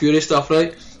Tyson Fury stuff,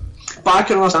 right? But I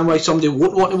can understand why somebody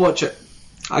won't want to watch it.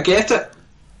 I get it.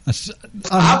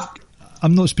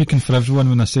 I'm not speaking for everyone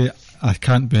when I say I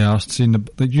can't be arsed seeing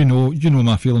you know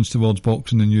my feelings towards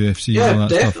boxing and UFC and all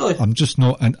that definitely. Stuff. I'm just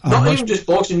not. Not even just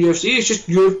boxing and UFC. It's just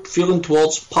your feeling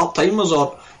towards part timers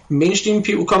or mainstream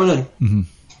people coming in. Mm-hmm.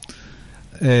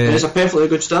 And it's a perfectly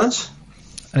good stance.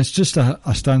 It's just a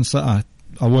stance that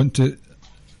I want to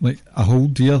I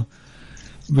hold dear.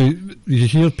 You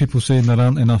hear people saying there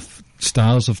aren't enough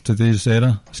stars of today's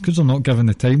era. It's because they're not given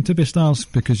the time to be stars,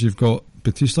 because you've got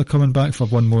Batista coming back for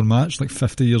one more match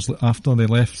 50 years after they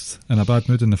left in a bad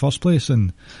mood in the first place,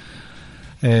 and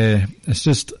it's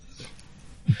just,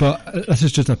 but this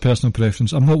is just a personal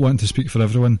preference. I'm not wanting to speak for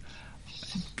everyone.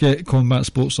 Get combat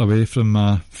sports away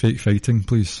from fake fighting,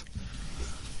 please.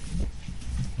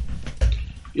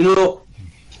 You know,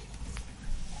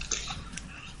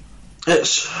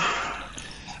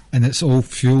 it's all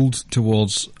fueled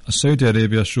towards a Saudi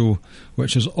Arabia show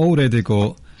which has already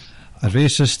got a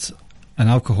racist, an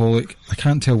alcoholic. I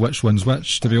can't tell which one's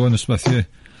which, to be honest with you.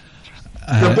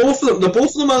 They're both of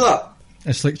them are that.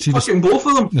 It's like both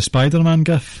of them. The Spider-Man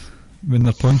gif when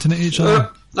they're pointing at each other.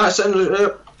 That's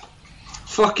it.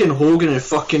 Fucking Hogan and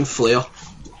fucking Flair.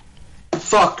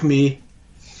 Fuck me.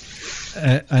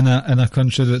 in a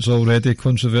country that's already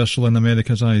controversial in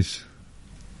America's eyes.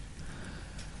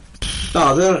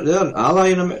 No, they're an ally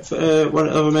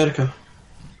of America.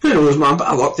 Who knows, man? But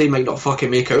a luck they might not fucking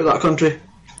make out that country.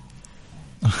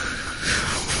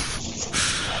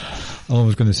 I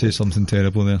was going to say something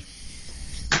terrible there.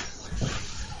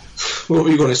 What were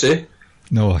you going to say?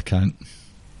 No, I can't.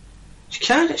 You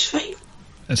can, it's fine.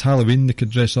 It's Halloween, they could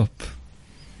dress up.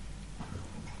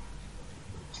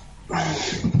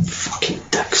 Fucking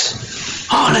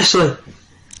dicks. Honestly.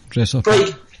 Dress up.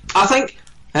 Right, I think...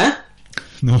 Huh?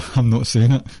 No, I'm not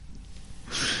saying it.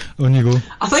 On you go.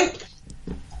 I think...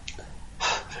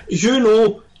 You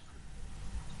know...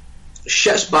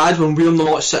 Shit's bad when we're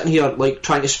not sitting here, like,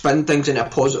 trying to spin things in a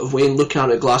positive way and looking at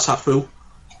it glass half full.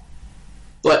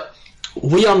 Like,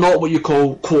 we are not what you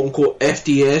call, quote-unquote,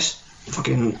 FDS,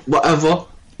 fucking whatever.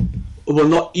 We're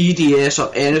not EDS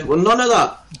or anything. We're none of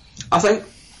that. I think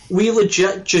we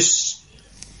legit just...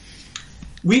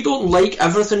 We don't like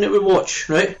everything that we watch,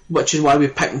 right? Which is why we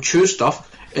pick and choose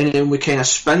stuff, and then we kind of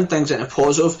spin things into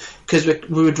positive, because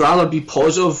we would rather be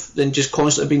positive than just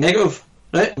constantly be negative,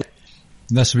 right?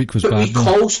 This week was but bad. We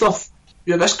call stuff...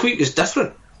 Yeah, this week is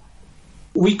different.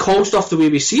 We call stuff the way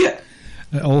we see it.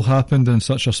 It all happened in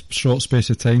such a short space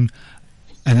of time,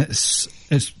 and it's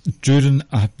during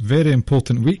a very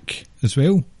important week as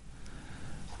well.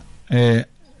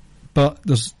 But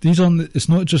it's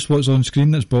not just what's on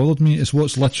screen that's bothered me, it's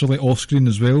what's literally off screen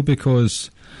as well, because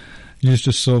you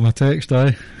just saw my text,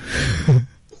 aye?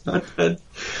 I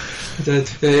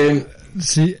did.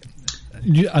 See,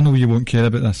 I know you won't care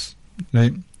about this,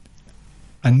 right?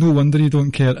 And no wonder you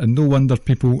don't care, and no wonder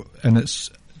people, and it's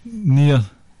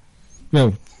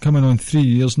coming on 3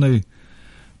 years now,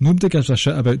 nobody gives a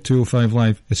shit about 205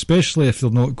 Live, especially if they're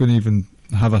not going to even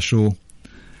have a show,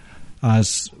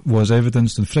 as was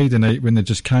evidenced on Friday night when they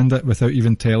just canned it without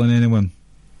even telling anyone.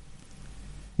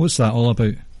 What's that all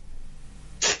about?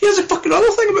 Here's a fucking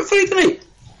other thing about Friday night.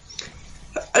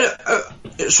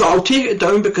 So I'll take it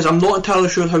down because I'm not entirely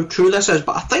sure how true this is,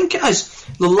 but I think it is.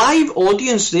 The live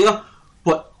audience there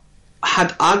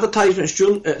had advertisements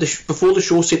before the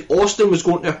show said Austin was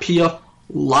going to appear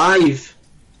live,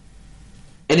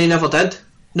 and he never did.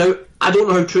 Now, I don't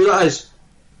know how true that is.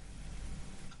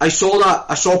 I saw that.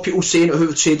 I saw people saying it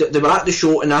who said that they were at the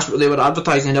show and that's what they were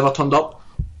advertising and never turned up.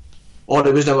 Or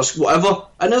it was never whatever.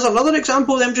 And there's another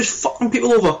example of them just fucking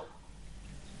people over.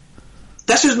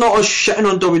 This is not us shitting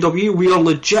on WWE. We are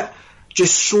legit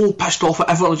just so pissed off at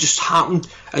everything that just happened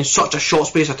in such a short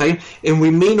space of time. And we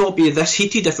may not be this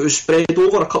heated if it was spread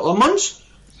over a couple of months.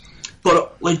 But it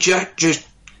legit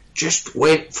just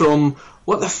went from,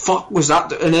 what the fuck was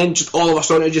that? And then just all of a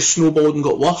sudden it just snowballed and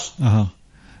got worse.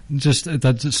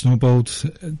 It snowballed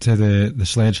to the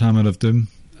sledgehammer of doom,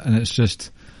 and it's just...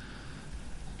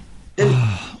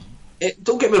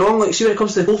 Don't get me wrong, like, see when it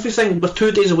comes to the Kofi thing, we're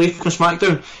 2 days away from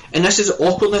SmackDown, and this is the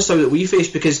awkwardness now that we face,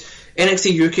 because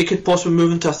NXT UK could possibly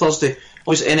move into a Thursday.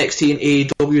 Obviously NXT and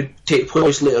AEW take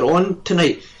place later on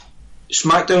tonight.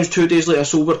 SmackDown's 2 days later,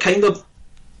 so we're kind of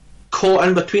caught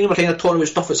in between. We're kind of talking about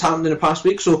stuff that's happened in the past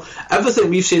week, so everything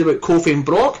we've said about Kofi and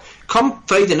Brock, come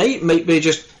Friday night, might be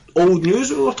just old news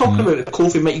that we were talking about.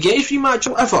 Kofi might get his rematch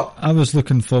or whatever. I was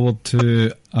looking forward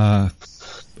to a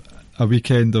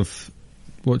weekend of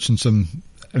watching some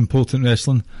important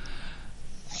wrestling.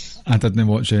 I didn't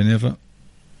watch any of it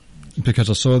because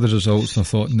I saw the results and I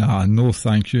thought, nah, no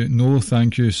thank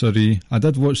you, sorry. I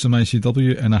did watch some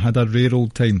ICW and I had a rare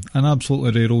old time, an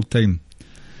absolutely rare old time.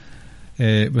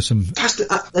 With some... That's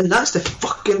the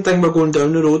fucking thing we're going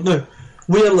down the road now.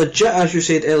 We are legit, as you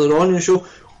said earlier on in the show,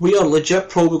 we are legit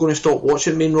probably going to stop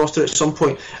watching main roster at some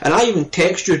point. And I even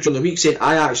text you during the week saying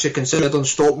I actually considered on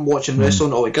stopping watching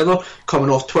wrestling altogether, coming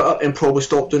off Twitter, and probably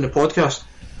stop doing the podcast.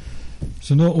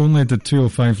 So not only did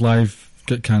 205 Live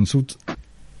get cancelled,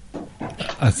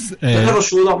 it never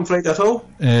showed up on Friday at all?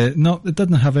 No, it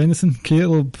didn't have anything.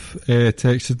 Caleb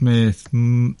texted me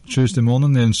Tuesday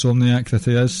morning, the insomniac that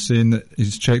he is, saying that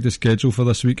he's checked the schedule for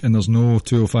this week and there's no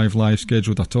 205 Live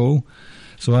scheduled at all.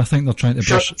 So I think they're trying to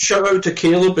shout out to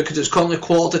Caleb, because it's currently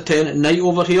 9:45 at night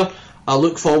over here. I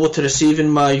look forward to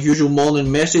receiving my usual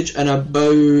morning message in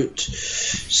about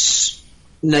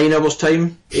 9 hours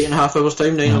time, 8.5 hours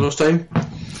time, 9 hours time.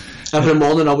 Every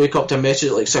morning I wake up to a message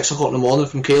at like 6 o'clock in the morning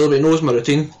from Caleb. He knows my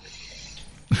routine.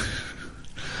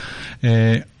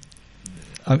 They're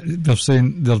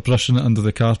saying they're brushing it under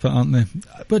the carpet, aren't they?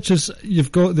 Which is,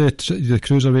 you've got the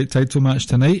Cruiserweight title match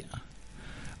tonight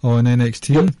on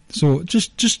NXT. Yep. So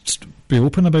just be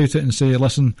open about it and say,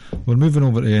 listen, we're moving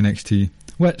over to NXT.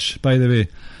 Which, by the way,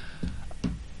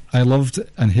 I loved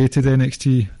and hated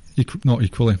NXT not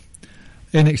equally.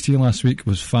 NXT last week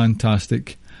was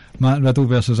fantastic. Matt Riddle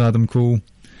versus Adam Cole.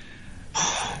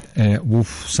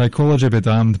 Wolf, psychology be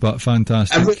damned, but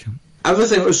fantastic.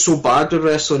 Everything that was so bad with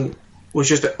wrestling was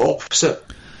just the opposite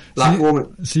that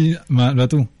moment. See, Matt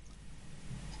Riddle,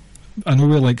 I know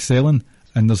we like selling,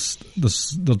 and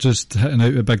they're just hitting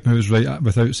out with big moves right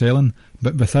without selling,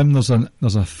 but with him there's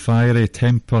a fiery,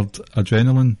 tempered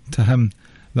adrenaline to him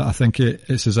that I think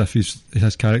it's as if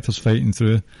his character's fighting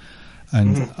through.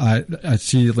 And I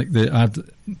see like the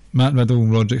Matt Riddle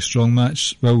Roderick Strong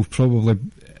match will probably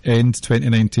end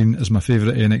 2019 as my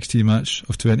favourite NXT match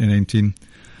of 2019.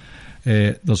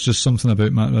 There's just something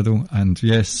about Matt Riddle, and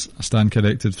yes, I stand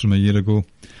corrected from a year ago.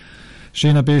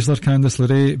 Shayna Baszler, Candice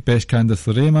LeRae, best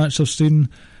Candice LeRae match I've seen,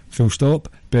 full stop.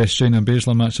 Best Shayna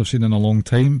Baszler match I've seen in a long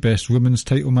time. Best women's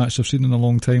title match I've seen in a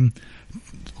long time.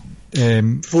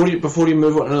 Before you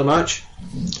move on to the match,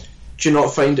 do you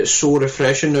not find it so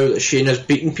refreshing now that Shayna's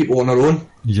beating people on her own?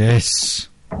 Yes.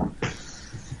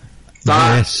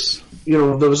 Yes. You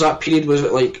know, there was that period, was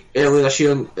it like earlier this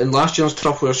year and last year's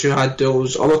stuff, where she had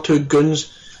those other two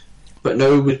goons, but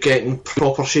now we're getting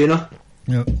proper Shayna.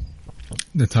 Yep.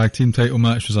 The tag team title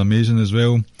match was amazing as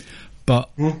well. But,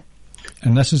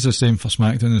 and this is the same for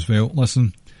SmackDown as well,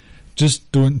 listen,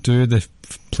 just don't do the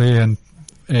play-in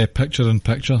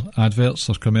picture-in-picture adverts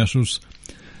or commercials.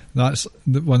 That's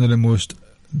one of the most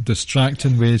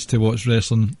distracting ways to watch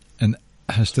wrestling in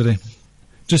history.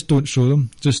 Just don't show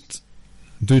them. Just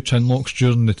do chin locks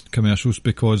during the commercials,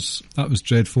 because that was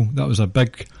dreadful. That was a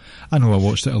big... I know I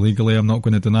watched it illegally, I'm not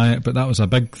going to deny it, but that was a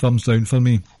big thumbs down for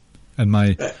me in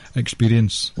my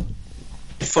experience.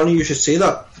 Funny you should say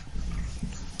that,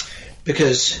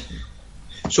 because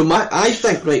I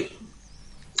think, right,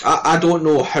 I don't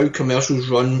know how commercials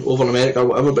run over in America or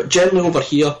whatever, but generally over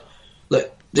here,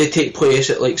 like, they take place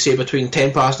at, like, say, between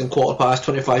 10 past and quarter past,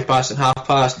 25 past and half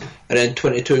past, and then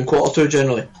 22 and quarter to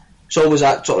generally. It's always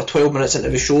that sort of 12 minutes into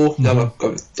the show, they have a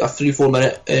 3-4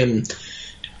 minute.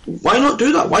 Why not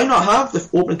do that? Why not have the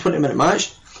opening 20-minute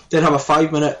match, then have a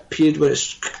 5-minute period where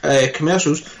it's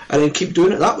commercials, and then keep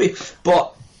doing it that way?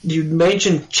 But you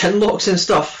mentioned chin locks and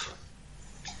stuff,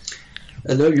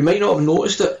 and now you might not have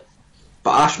noticed it,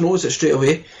 but Ash noticed it straight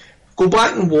away. Go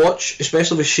back and watch,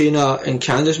 especially the Shayna and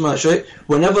Candice match, right?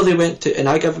 Whenever they went to, and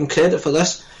I give them credit for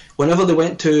this, whenever they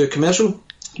went to commercial,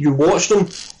 you watch them,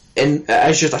 and it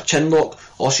is just a chin lock,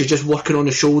 or she's just working on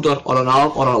the shoulder, or an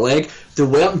arm, or a leg. They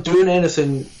weren't doing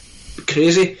anything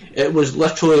crazy. It was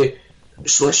literally,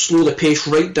 let's slow the pace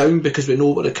right down because we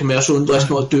know about the commercial, and let's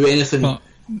not do anything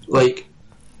like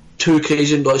too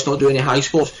crazy, and let's not do any high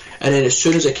spots. And then as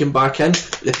soon as it came back in,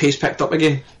 the pace picked up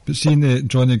again. But seeing the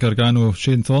Johnny Gargano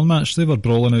Shane Thorne match, they were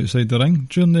brawling outside the ring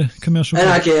during the commercial. And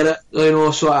I get it, you know,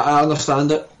 so I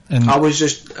understand it. And I was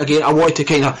just, again, I wanted to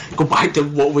kind of go back to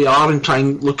what we are and try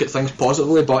and look at things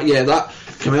positively, but yeah, that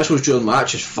commercials during the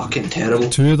match is fucking terrible.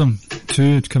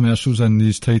 Two commercials in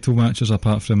these title matches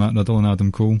apart from Matt Riddle and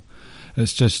Adam Cole.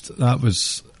 It's just, that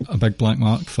was a big black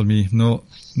mark for me. Not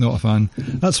a fan.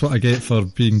 That's what I get for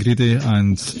being greedy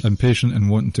and impatient and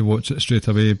wanting to watch it straight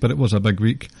away, but it was a big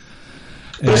week.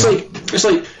 It's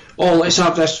like, oh, let's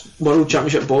have this World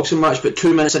Championship boxing match, but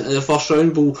 2 minutes into the first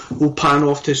round we'll pan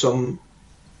off to some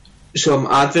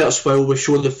adverts while we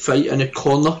show the fight in the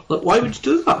corner. Like, why would you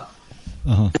do that?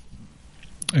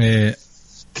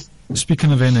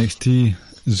 Speaking of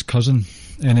NXT's cousin,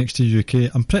 NXT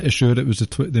UK, I'm pretty sure it was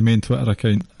the main Twitter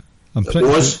account.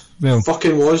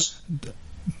 Fucking was.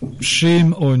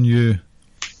 Shame on you,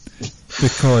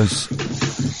 because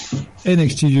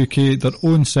NXT UK, their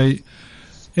own site,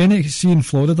 NXT in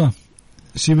Florida,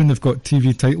 see when they've got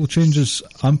TV title changes,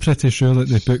 I'm pretty sure that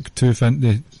they book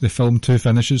they film two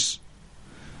finishes.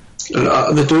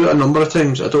 They do it a number of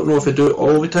times. I don't know if they do it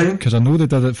all the time, because I know they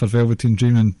did it for Velveteen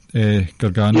Dream and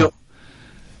Gargano.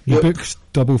 They book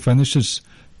double finishes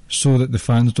so that the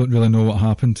fans don't really know what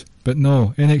happened. But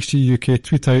no, NXT UK,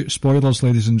 tweet out, spoilers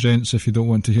ladies and gents if you don't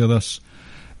want to hear this,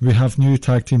 we have new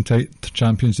tag team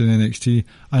champions in NXT,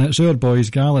 and it's our boys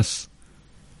Gallus.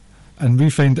 And we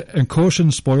find, and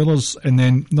caution, spoilers, and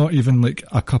then not even like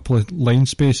a couple of line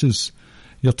spaces.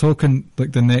 You're talking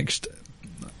like the next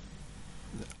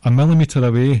a millimetre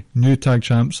away, new tag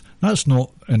champs. That's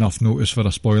not enough notice for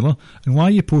a spoiler. And why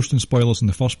are you posting spoilers in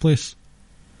the first place?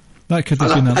 That could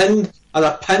have been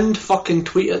a pinned fucking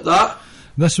tweet at that.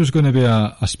 This was going to be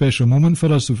a special moment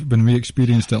for us when we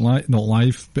experienced it not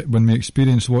live, but when we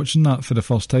experienced watching that for the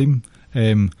first time.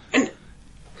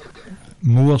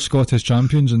 More Scottish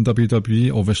champions in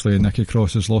WWE. Obviously Nikki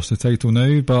Cross has lost the title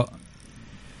now, but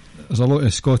there's a lot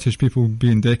of Scottish people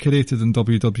being decorated in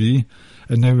WWE,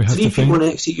 and now we have to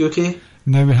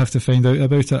find out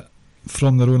about it.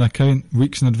 from their own account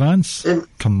weeks in advance.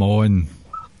 Come on.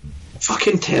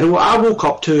 Fucking terrible. I woke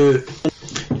up to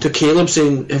Caleb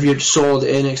saying, have you saw the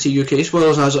NXT UK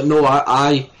spoilers? And I was like, no,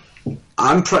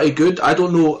 I'm pretty good. I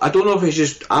don't know if it's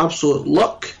just absolute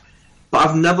luck, but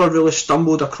I've never really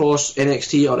stumbled across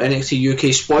NXT or NXT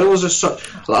UK spoilers as such.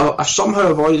 I've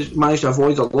somehow managed to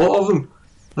avoid a lot of them.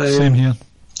 Same here.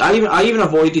 I even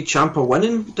avoided Ciampa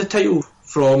winning the title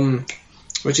from,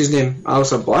 what's his name,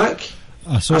 Aleister Black.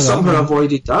 I somehow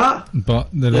avoided that. But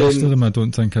the rest of them I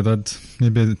don't think I did.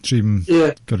 Maybe Team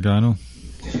Gargano.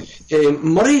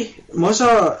 Murray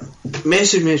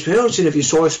messaged me as well saying if you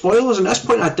saw spoilers, and at this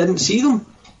point I didn't see them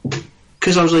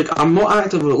because I was like, I'm not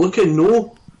actively looking,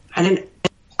 no. And then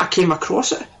I came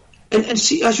across it, and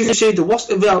see, as you said, the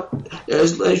worst,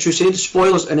 as you said, the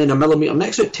spoilers, and then a millimetre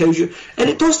next to it tells you, and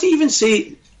it doesn't even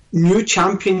say new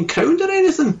champion crowned or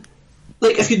anything.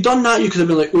 Like, if you'd done that, you could have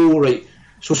been like, oh right,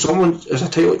 so someone as a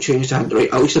title changed hand,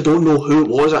 right? At least I don't know who it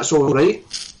was. That's all right.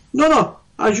 No.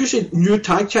 As you said, new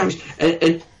tag champions,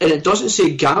 and it doesn't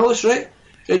say Gallus, right?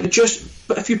 It just,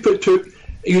 but if you put two,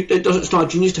 it's not a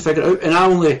genius to figure it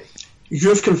out. And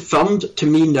you've confirmed to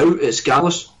me now it's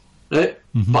Gallus, right?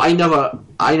 Mm-hmm. But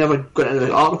I never got into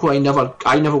the article. I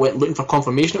never went looking for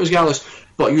confirmation it was Gallus.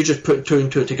 But you just put two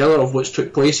and two together of what's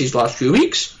took place these last few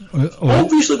weeks.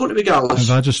 Obviously going to be Gallus.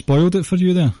 Have I just spoiled it for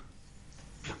you there?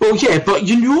 Well, yeah, but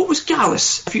you knew it was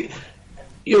Gallus. If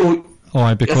you know.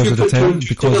 Oh, because of the time.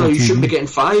 You shouldn't be getting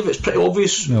 5. It's pretty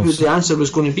obvious who the answer was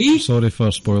going to be. Sorry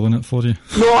for spoiling it for you.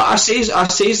 No, I says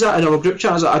that in our group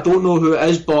chat. I don't know who it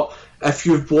is, but if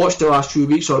you've watched the last few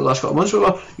weeks or the last couple of months, or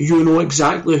whatever, you know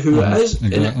exactly who it is.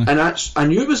 Exactly. And I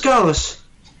knew it was Gallus.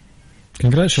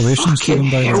 Congratulations to them,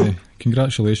 by the way.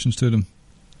 Congratulations to them.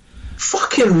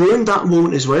 Fucking ruined that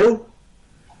moment as well.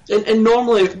 And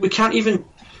normally we can't even.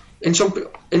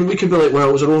 And we could be like, well,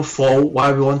 it was our own fault. Why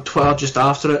are we on Twitter just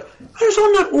after it? It was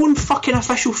on their own fucking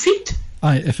official feed.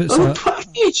 Aye, if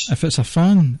it's a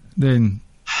fan, then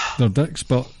they're dicks.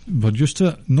 But we're used to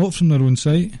it. Not from their own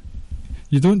site.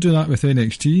 You don't do that with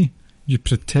NXT. You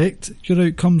protect your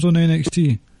outcomes on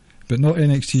NXT, but not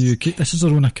NXT UK. This is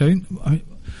their own account.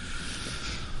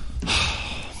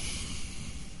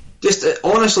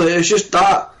 Honestly, it's just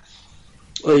that,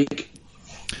 like.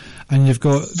 And you've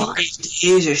got 5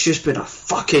 days, it's just been a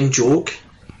fucking joke.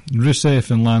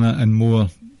 Rusev and Lana and more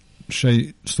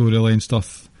shite storyline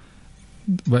stuff,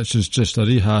 which is just a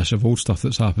rehash of old stuff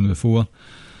that's happened before.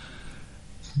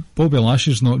 Bobby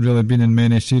Lashley's not really been in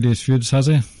many serious feuds, has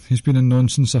he? He's been in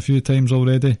nonsense a few times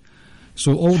already.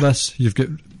 So all this,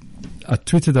 I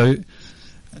tweeted out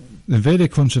the very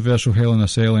controversial Hell in a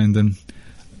Cell ending,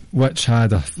 which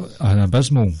had an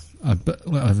abysmal,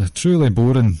 a truly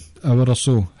boring hour or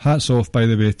so. Hats off, by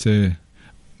the way, to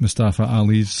Mustafa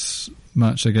Ali's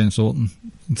match against Orton.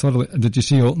 Did you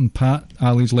see Orton pat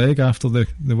Ali's leg after the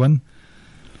win?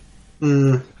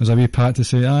 As a wee pat to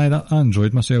say, I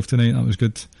enjoyed myself tonight, that was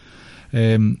good.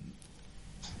 The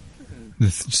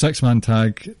 6-man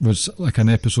tag was like an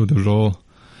episode of Raw.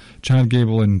 Chad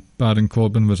Gable and Baron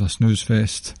Corbin was a snooze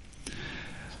fest.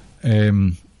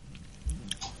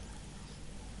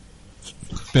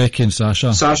 Becky and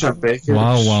Sasha. Sasha and Becky.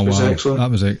 Wow. Excellent.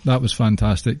 That was it. That was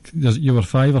fantastic. You were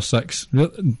 5 or 6,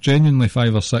 genuinely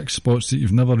 5 or 6 spots that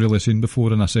you've never really seen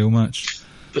before in a cell match.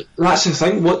 But that's the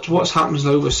thing. What's happens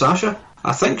now with Sasha?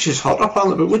 I think she's hurt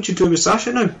apparently. But what do you do with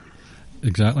Sasha now?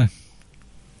 Exactly.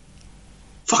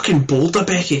 Fucking bolder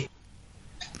Becky.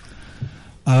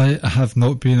 I have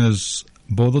not been as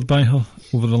bothered by her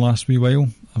over the last wee while.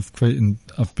 I've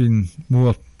been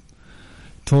more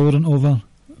tolerant of her.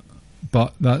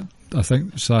 But I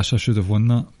think Sasha should have won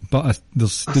that. But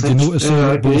did you notice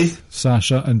that both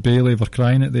Sasha and Bayley were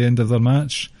crying at the end of their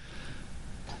match?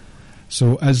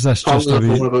 So is this just a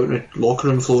wee... about the locker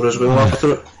room floor as well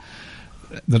after it?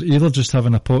 They're either just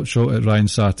having a pot shot at Ryan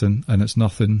Satin and it's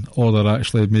nothing, or they're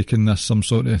actually making this some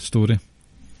sort of story.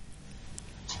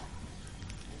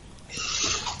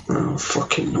 Oh,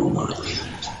 fucking no, man.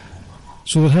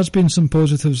 So there has been some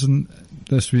positives in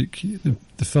this week.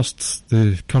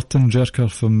 The curtain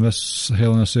jerker from this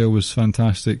Hell in a Cell was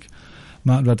fantastic.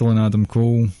 Matt Riddle and Adam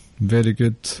Cole, very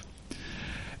good.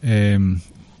 Kevin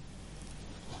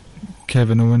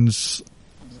Owens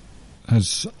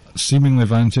has seemingly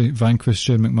vanquished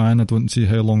Shane McMahon. I don't see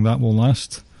how long that will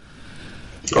last.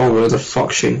 Oh, where the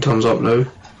fuck Shane turns up now?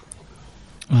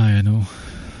 I know.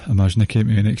 Imagine he came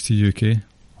to NXT UK.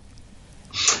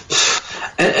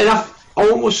 And I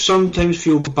almost sometimes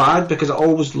feel bad because I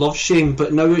always love Shane,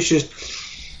 but now it's just,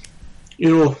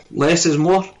 less is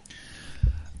more.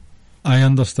 I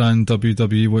understand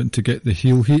WWE want to get the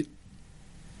heel heat.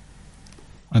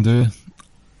 I do.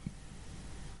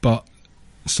 but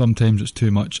sometimes it's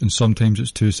too much, and sometimes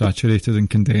it's too saturated and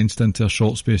condensed into a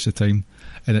short space of time,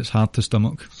 and it's hard to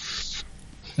stomach.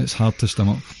 It's hard to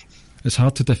stomach. It's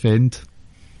hard to defend.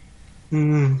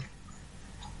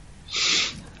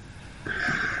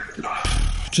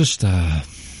 Just,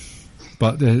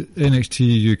 but the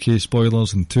NXT UK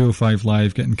spoilers and 205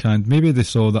 Live getting canned, maybe they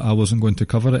saw that I wasn't going to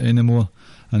cover it anymore,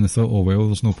 and they thought, oh well,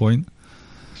 there's no point.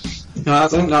 Yeah, I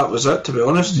think that was it, to be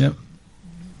honest. Yep.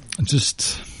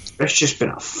 It's just been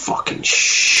a fucking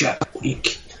shit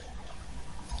week.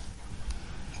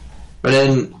 But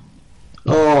then,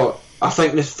 I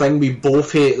think the thing we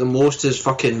both hate the most is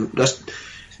fucking this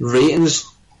ratings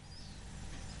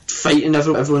fighting.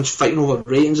 Everyone's fighting over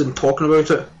ratings and talking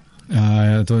about it.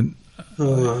 I don't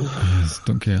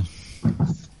care.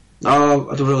 No,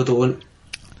 I really don't.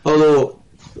 Although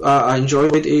I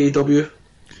enjoyed AEW,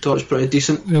 thought it was pretty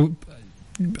decent. Well,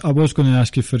 I was going to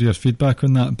ask you for your feedback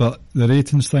on that, but the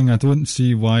ratings thing, I don't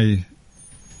see why.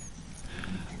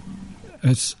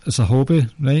 It's a hobby,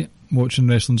 right? Watching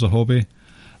wrestling's a hobby,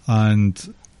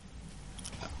 and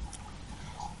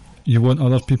you want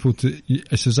other people to.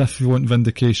 It's as if you want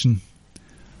vindication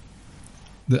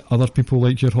that other people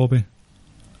like your hobby.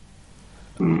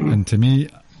 And to me,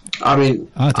 I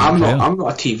mean, I'm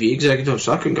not a TV executive,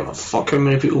 so I couldn't give a fuck how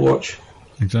many people watch.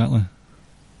 Exactly.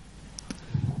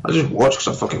 I just watch because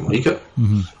I fucking like it.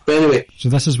 Mm-hmm. But anyway, so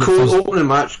this is cool opening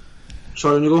match.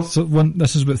 Sorry, you go. So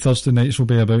this is what Thursday nights will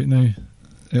be about now.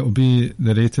 It'll be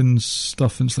the ratings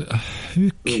stuff, and it's like,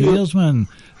 who cares, man?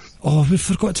 Oh, we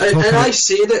forgot to talk about. And I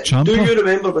said it. Ciampa. Do you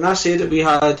remember when I said that we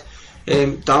had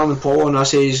Darren and Paul, and I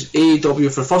says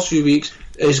AEW for the first few weeks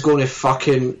is going to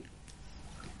fucking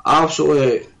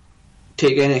absolutely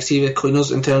take NXT with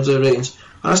cleaners in terms of the ratings,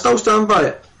 and I still stand by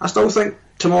it. I still think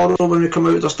tomorrow when we come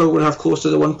out, they're still going to have close to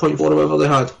the 1.4 or whatever they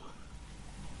had.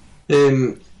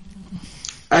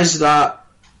 Is that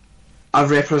a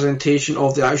representation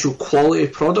of the actual quality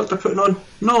of product they're putting on?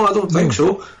 No, I don't think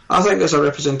so. I think it's a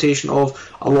representation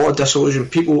of a lot of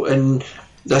disillusioned people in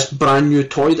this brand new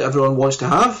toy that everyone wants to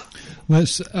have.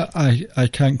 I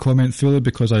can't comment fully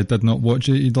because I did not watch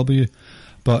AEW,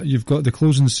 but you've got the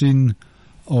closing scene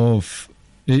of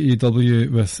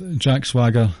AEW with Jack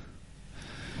Swagger,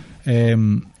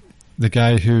 the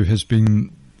guy who has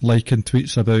been liking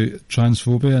tweets about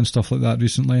transphobia and stuff like that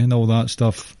recently and all that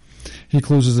stuff. He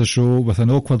closes the show with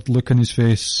an awkward look on his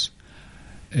face,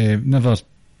 never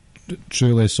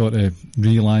truly sort of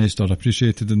realised or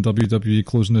appreciated in WWE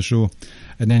closing the show.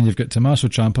 And then you've got Tommaso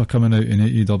Ciampa coming out in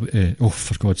AEW, oh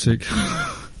for God's sake.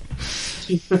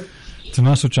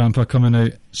 Tommaso Ciampa coming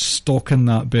out, stalking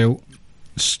that belt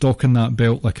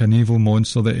like an evil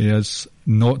monster that he is,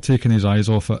 not taking his eyes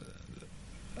off it,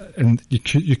 and you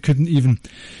couldn't even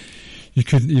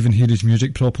hear his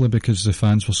music properly because the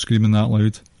fans were screaming that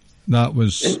loud. That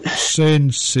was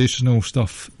sensational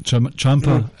stuff.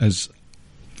 Ciampa is.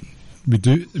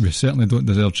 We certainly don't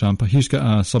deserve Ciampa. He's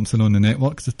got something on the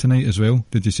network tonight as well.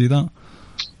 Did you see that?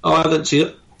 Oh, I didn't see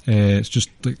it. It's just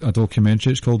like a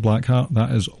documentary. It's called Blackheart.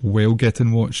 That is well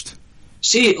getting watched.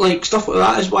 See, like stuff like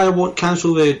that is why I won't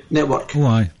cancel the network. Oh,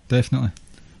 aye, definitely.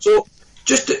 So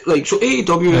just like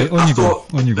AEW, right, I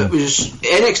thought it was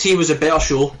NXT was a better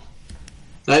show.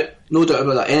 Right, no doubt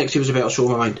about that. NXT was a better show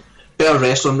in my mind. Better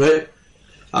wrestling, right?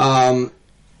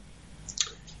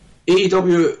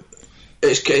 AEW,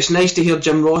 it's nice to hear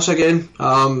Jim Ross again.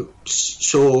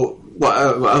 So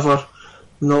whatever.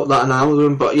 Not that enamoured with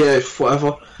him, but yeah,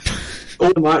 whatever.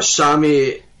 All the match,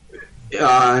 Sammy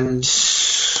and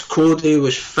Cody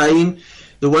was fine.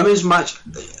 The women's match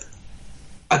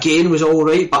again was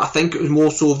alright, but I think it was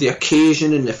more so of the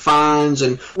occasion and the fans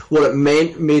and what it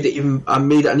meant made it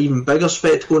an even bigger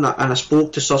spectacle. And I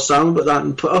spoke to Sir Sam about that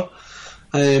on Twitter,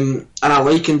 and I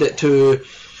likened it to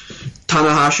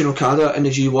Tanahashi and Okada in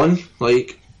the G1.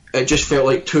 Like, it just felt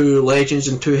like two legends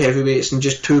and two heavyweights and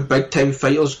just two big time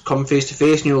fighters come face to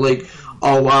face, and you're like,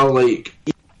 oh wow, like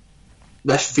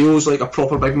this feels like a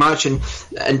proper big match. And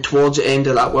towards the end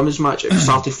of that women's match, it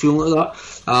started feeling like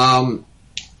that.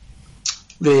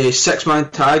 The 6-man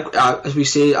tag, as we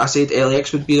say, I said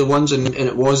LX would be the ones, and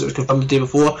it was confirmed the day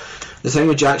before. The thing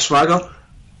with Jack Swagger,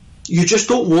 you just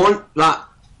don't want that.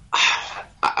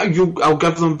 I'll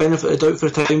give them benefit of the doubt for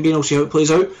the time being. I'll see how it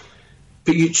plays out.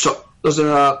 But there's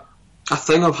a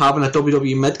thing of having a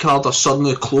WWE mid-carder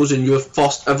suddenly closing your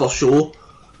first ever show.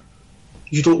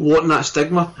 You don't want that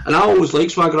stigma. And I always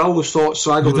liked Swagger. I always thought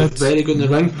Swagger was very good in the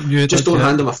ring. Just don't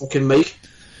hand him a fucking mic.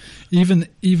 Even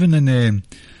in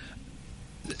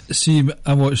see,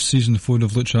 I watched season 4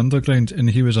 of Lucha Underground, and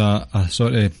he was a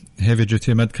sort of heavy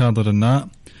duty mid-carder in that.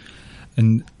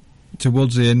 And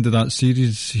towards the end of that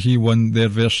series, he won their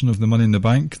version of the Money in the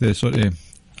Bank. The sort of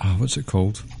what's it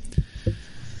called?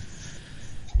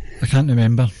 I can't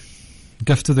remember.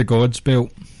 Gift of the Gods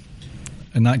belt.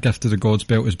 And that Gift of the Gods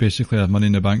belt is basically a Money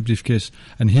in the Bank briefcase.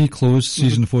 And he closed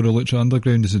season 4 of Lucha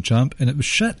Underground as a champ, and it was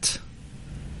shit.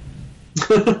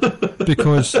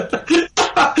 Because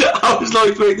I was not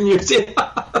expecting you to say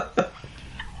that.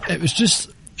 It was just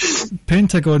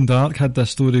Pentagon Dark had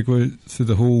this story go through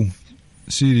the whole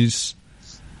series,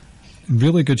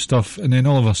 really good stuff, and then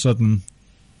all of a sudden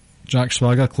Jack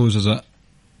Swagger closes it.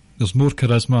 There's more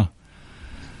charisma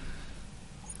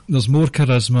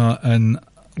in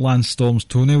Lance Storm's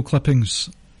toenail clippings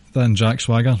than Jack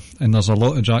Swagger, and there's a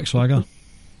lot of Jack Swagger.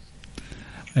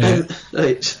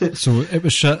 Right. So it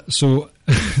was shit. So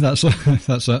that's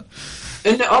it.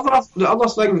 And the other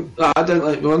thing that I didn't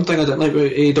like, the one thing I didn't like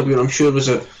about AEW, I'm sure, was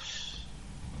that,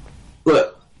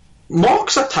 look,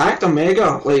 Mox attacked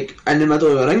Omega like in the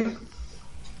middle of the ring.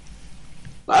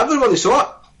 Like, everybody saw it.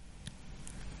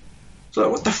 So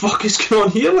what the fuck is going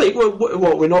on here? Like,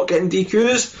 what we're not getting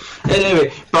DQs?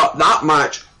 Anyway, but that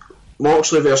match,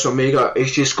 Moxley versus Omega,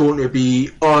 is just going to be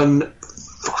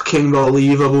unfucking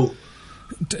believable.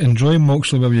 Enjoy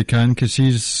Moxley while you can, because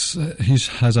he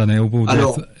has an elbow. I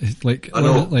know. Like,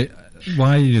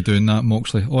 why are you doing that,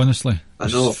 Moxley? Honestly, I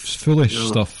know. It's foolish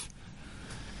stuff.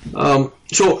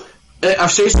 So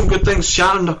I've said some good things.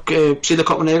 Shannon said a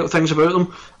couple of negative things about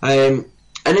them.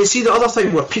 And then see the other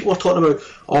thing where people are talking about,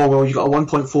 oh well, you got a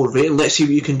 1.4 rating, let's see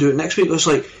what you can do next week. It's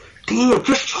like, dude,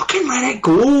 just fucking let it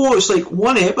go. It's like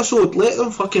one episode, let them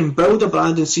fucking build a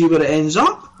brand and see where it ends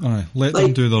up. Aye, let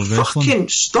them do their wrestling. Fucking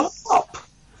stop.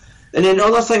 And then the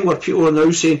other thing where people are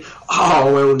now saying,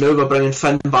 oh well, now we're bringing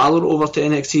Finn Balor over to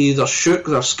NXT, they're shook,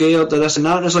 they're scared, they're this and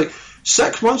that, and it's like,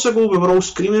 6 months ago we were all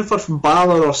screaming for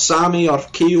Balor or Sammy or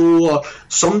KO or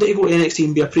somebody to go to NXT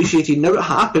and be appreciated. Now it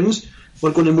happens,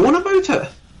 we're going to moan about it.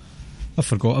 I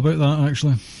forgot about that,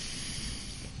 actually.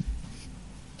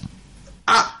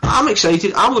 I'm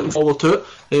excited, I'm looking forward to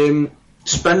it.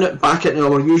 Spin it back into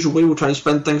our usual way, we'll try and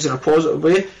spin things in a positive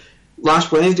way.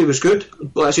 Last Wednesday was good,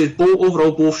 but I said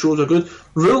overall both shows are good.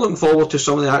 Really looking forward to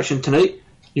some of the action tonight.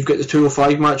 You've got the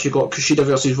 205 match, you've got Kushida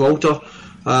versus Walter.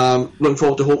 Looking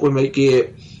forward to hope we might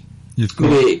get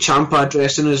maybe Ciampa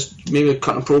addressing us, maybe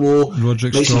cutting a promo.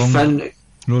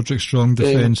 Roderick Strong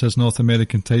defends his North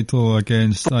American title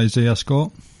against Isaiah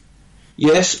Scott.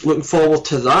 Yes, looking forward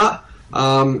to that.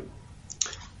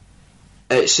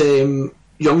 It's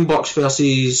Young Bucks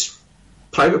versus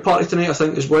Private Party tonight, I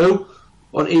think, as well,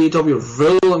 on AEW.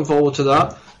 Really looking forward to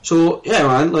that. So yeah,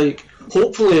 man, like,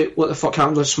 hopefully what the fuck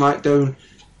happened with SmackDown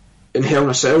in Hell in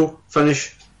a Cell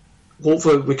finish,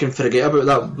 hopefully we can forget about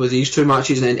that with these two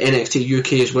matches, and then NXT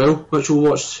UK as well, which we'll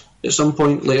watch at some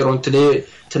point later on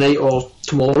tonight or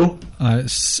tomorrow.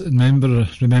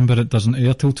 Remember it doesn't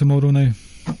air till tomorrow now.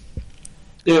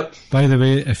 Yep. By the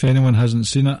way, if anyone hasn't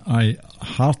seen it, I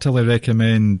heartily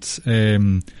recommend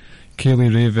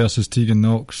Kaylee Ray versus Tegan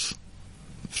Knox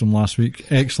from last week.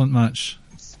 Excellent match.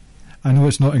 I know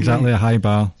it's not exactly a high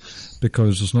bar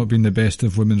because there's not been the best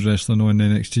of women's wrestling on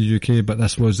NXT UK, but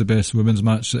this was the best women's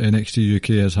match that NXT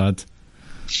UK has had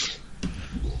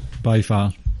by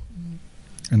far.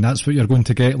 And that's what you're going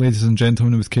to get, ladies and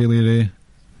gentlemen, with Kaylee Ray.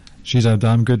 She's a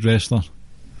damn good wrestler.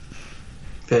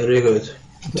 Very good.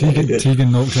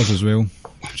 Tegan Knox is as well.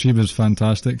 She was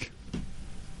fantastic.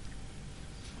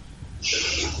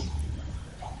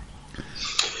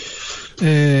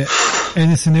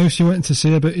 Anything else you wanted to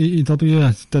say about AEW?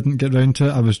 I didn't get round to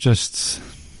it. I was just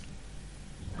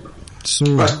so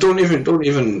don't even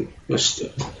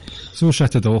so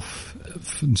shitted off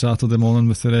on Saturday morning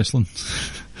with the wrestling.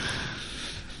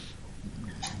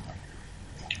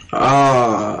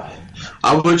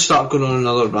 I would start going on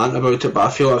another rant about it, but I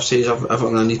feel I've said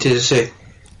everything I need to say.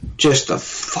 Just a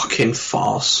fucking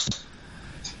farce.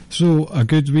 So, a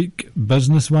good week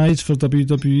business-wise for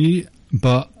WWE,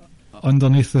 but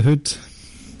underneath the hood.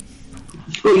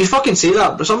 Well, you fucking say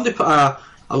that, but somebody put a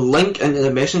link into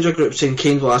the messenger group saying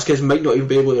Cain Velasquez might not even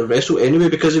be able to wrestle anyway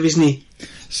because of his knee.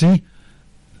 See?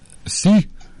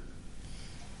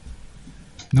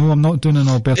 No, I'm not doing an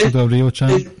Alberto Del Rio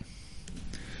chant.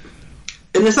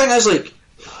 And the thing is, like,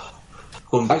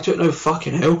 going back to it now,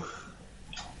 fucking hell,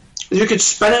 you could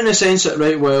spin it in the sense that,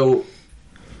 right, well,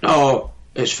 oh,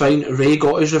 it's fine, Ray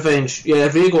got his revenge.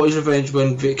 Yeah, Ray got his revenge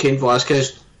when Cain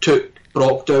Velasquez took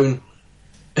Brock down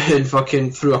and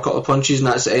fucking threw a couple of punches, and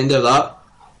that's the end of that.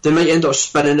 They might end up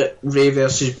spinning it, Ray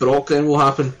versus Brock, then will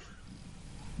happen.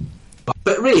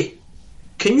 But Ray,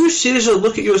 can you seriously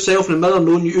look at yourself in the mirror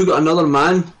knowing you got another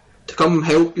man to come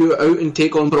help you out and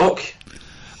take on Brock?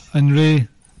 And Ray,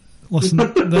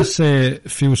 Listen, this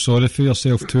feel sorry for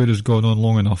yourself tour has gone on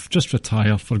long enough. Just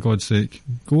retire, for God's sake.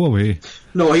 Go away.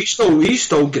 No, he's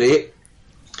still great.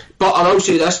 But I will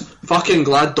say this, fucking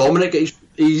glad Dominic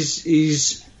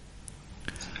he's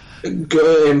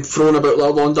thrown about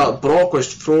little on that Brock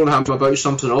was throwing him about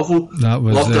something awful. That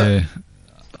was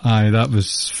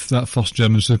that first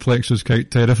German suplex was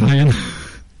quite terrifying.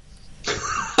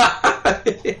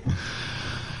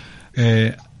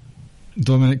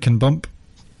 Dominic can bump.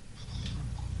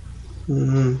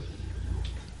 Mm-hmm.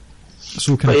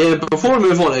 So can but yeah, before we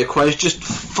move on to the quiz, just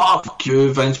fuck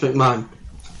you, Vince McMahon.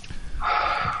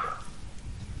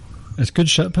 It's good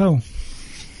shit, pal.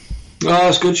 Oh,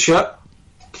 it's good shit.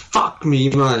 Fuck me,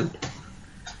 man.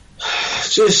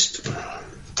 Just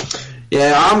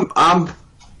yeah, I'm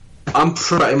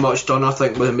pretty much done. I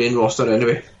think with the main roster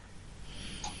anyway.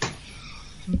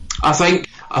 I think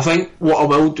what I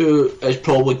will do is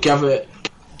probably give it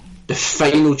the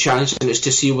final chance, and it's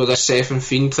to see where this Seth and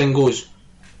Fiend thing goes.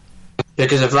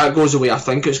 Because if that goes the way I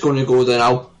think it's going to go, then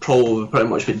I'll probably pretty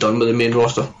much be done with the main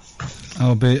roster.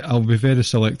 I'll be very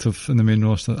selective in the main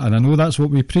roster, and I know that's what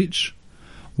we preach.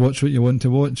 Watch what you want to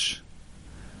watch,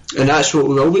 and that's what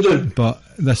we will be doing. But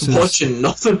this is watching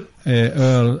nothing.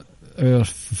 Our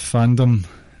fandom,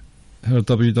 our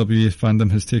WWE fandom,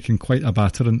 has taken quite a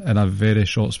battering in a very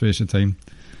short space of time.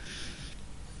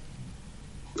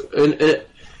 And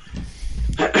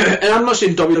I'm not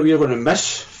saying WWE are going to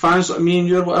miss fans like me and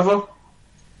you or whatever,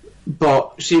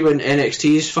 but see when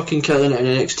NXT is fucking killing it, and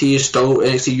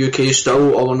NXT UK is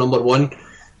still our number one,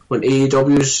 when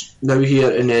AEW's now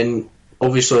here, and then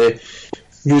obviously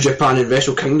New Japan and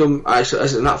Wrestle Kingdom actually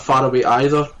isn't that far away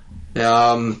either.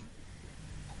 You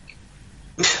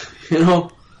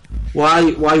know,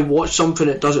 why watch something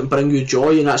that doesn't bring you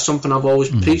joy? And that's something I've always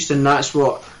preached, and that's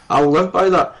what I'll live by.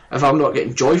 That if I'm not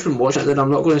getting joy from watching it, then I'm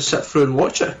not going to sit through and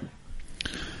watch it.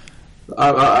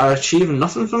 I achieve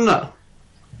nothing from that.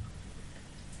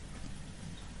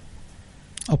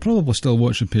 I'll probably still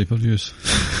watch the pay-per-views.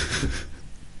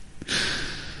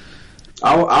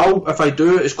 I'll if I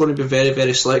do, it's going to be very,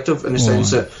 very selective in the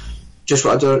sense that just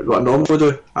what I normally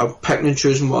do. I'll pick and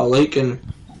choose what I like, and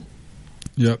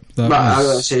yep,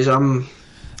 there's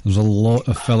a lot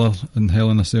of filler in Hell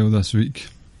in a Cell this week.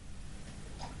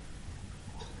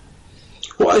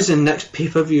 What is the next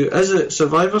pay-per-view? Is it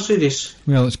Survivor Series?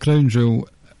 Well, it's Crown Jewel,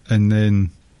 and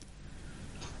then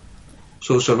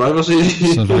so Survivor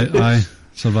Series.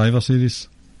 Survivor Series.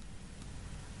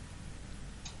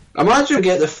 Imagine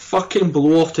get the fucking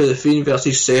blow off to the Fiend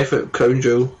versus Seth at Crown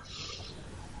Jewel.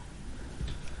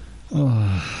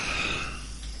 Oh.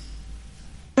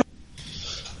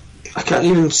 I can't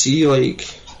even see, like,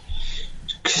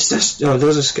 because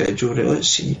there's a schedule. Right, let's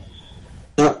see.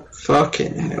 That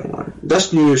fucking hell, man.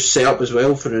 This new setup as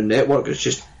well for the network is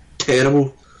just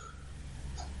terrible.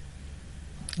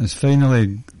 It's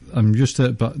finally, I'm used to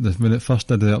it, but when it first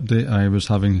did the update, I was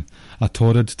having a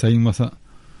torrid time with it.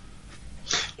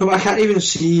 No, but I can't even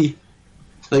see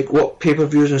like what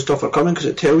pay-per-views and stuff are coming, because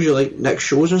it tells you like next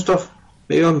shows and stuff.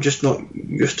 Maybe I'm just not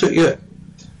used to it yet.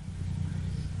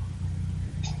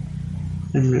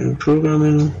 And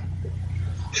programming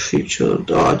featured.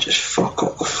 Just fuck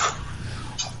off.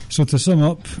 So to sum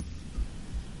up,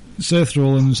 Seth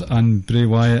Rollins and Bray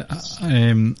Wyatt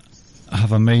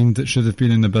have a mind that should have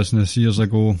been in the business years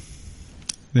ago.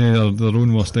 They are their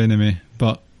own worst enemy,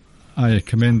 but I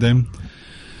commend them.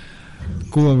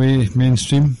 Go away,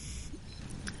 mainstream.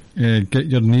 Get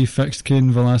your knee fixed,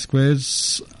 Cain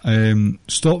Velasquez.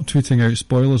 Stop tweeting out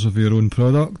spoilers of your own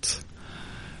product.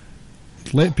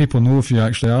 Let people know if you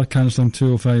actually are cancelling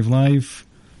 205 Live.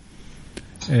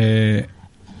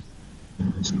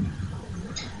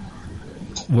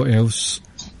 What else?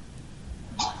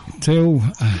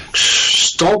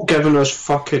 Stop giving us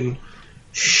fucking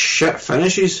shit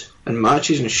finishes and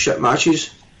matches and shit matches.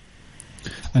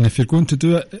 And if you're going to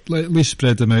do it, at least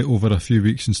spread them out over a few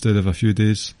weeks instead of a few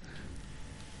days.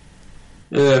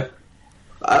 Yeah.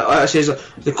 I say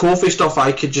the Kofi stuff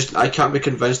I can't be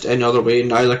convinced any other way,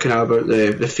 neither can I about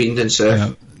the Fiend and Seth.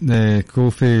 Yeah, the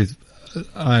Kofi,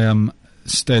 I am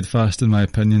steadfast in my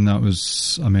opinion, that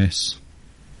was a mess.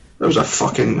 That was a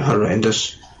fucking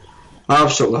horrendous.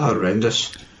 Absolutely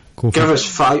horrendous. Kofi. Give us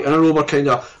 5, and I know we're kind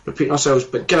of repeating ourselves,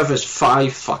 but give us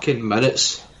 5 fucking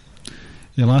minutes.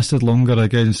 He lasted longer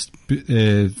against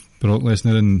Brock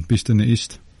Lesnar and Beast in the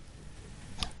East.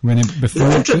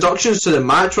 The introductions to the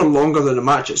match were longer than the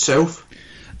match itself.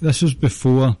 This was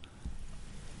before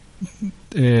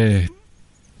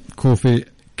Kofi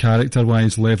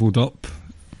character-wise levelled up,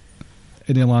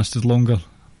 and he lasted longer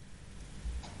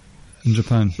in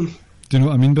Japan. Do you know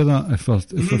what I mean by that? If I've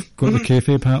got the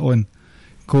kayfabe hat on,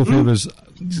 Kofi was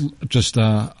just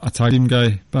a tag team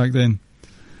guy back then.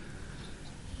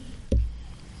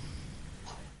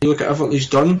 You look at everything he's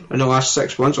done in the last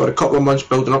 6 months, or a couple of months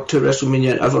building up to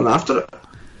WrestleMania and everything after it.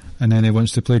 And then he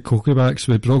wants to play Cokebacks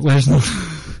with Brock Lesnar.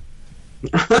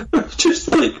 Just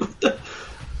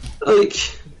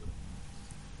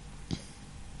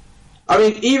I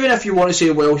mean, even if you want to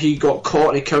say, well, he got caught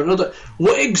and he countered it,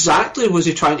 what exactly was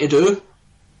he trying to do?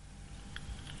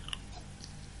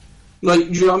 Like,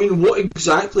 do you know what I mean? What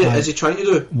exactly is he trying to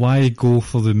do? Why go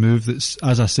for the move that's,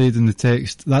 as I said in the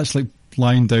text, that's like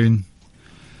lying down,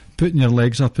 putting your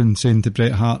legs up and saying to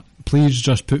Bret Hart, please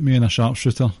just put me in a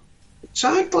sharpshooter.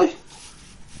 Exactly.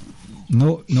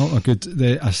 No, not a good...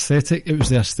 It was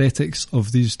the aesthetics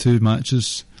of these two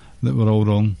matches that were all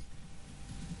wrong.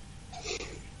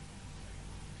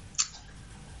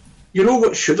 You know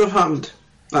what should have happened,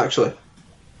 actually?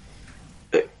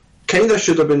 It kind of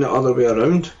should have been the other way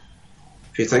around,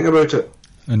 if you think about it.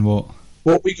 And what?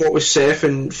 What we got with Seth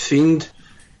and Fiend,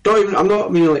 I'm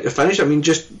not meaning like the finish, I mean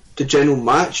just the general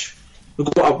match. We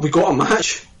got a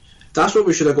match. That's what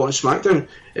we should have got on SmackDown.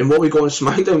 And what we got on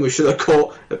SmackDown, we should have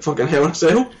got at fucking Hell in a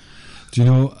Cell. Do you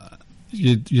know,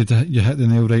 you hit the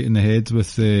nail right in the head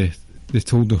with they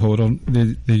told the horror,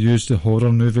 they used the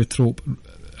horror movie trope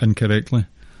incorrectly.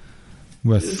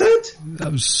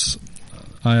 That was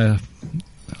I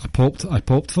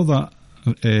popped for that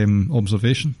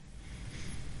observation.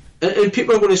 And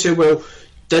people are going to say, well,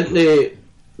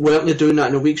 weren't they doing that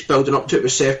in the weeks building up to it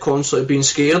with Seth constantly being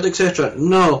scared, etc.?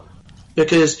 No,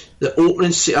 because the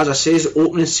opening scene, as I say, the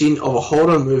opening scene of a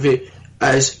horror movie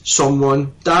is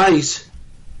someone dies.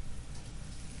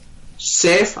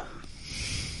 Seth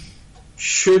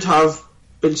should have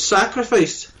been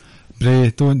sacrificed.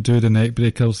 Bray, don't do the neck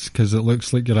breakers because it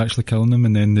looks like you're actually killing them,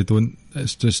 and then they don't.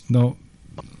 It's just not.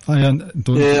 Don't.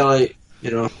 Yeah, like, you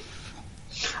know,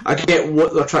 I get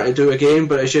what they're trying to do again,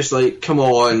 but it's just like, come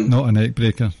on. Not a neck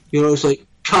breaker. You know, it's like,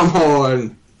 come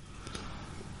on.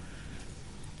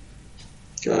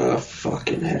 Oh,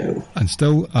 fucking hell. And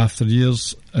still, after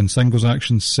years in singles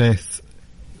action,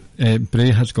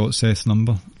 Bray has got Seth's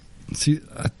number. See,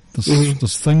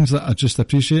 there's things that I just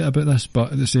appreciate about this,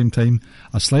 but at the same time,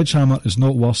 a sledgehammer is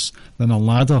not worse than a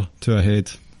ladder to a head.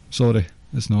 Sorry,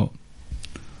 it's not.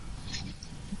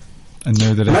 And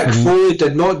now the referee... Mick Foley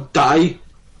did not die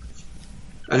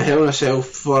in Hell in a Cell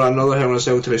for another Hell in a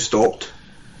Cell to be stopped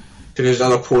because the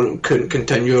other opponent couldn't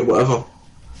continue or whatever.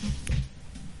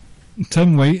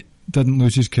 Tim White didn't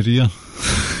lose his career.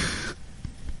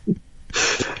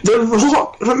 The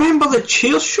Rock, remember the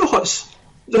chair shots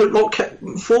that Rock hit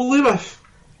Foley with?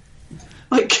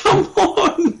 Like, come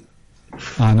on!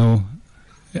 I know,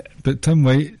 but Tim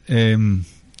White didn't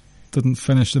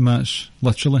finish the match,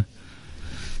 literally.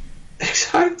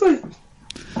 Exactly.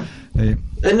 And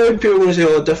now people are going to say,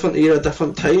 oh, different era,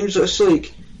 different times. It's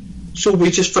like, so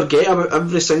we just forget about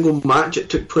every single match that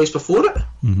took place before it?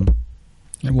 Mm-hmm.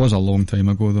 It was a long time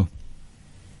ago, though.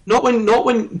 Not when,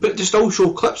 but they still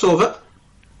show clips of it.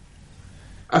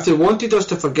 If they wanted us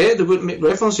to forget, they wouldn't make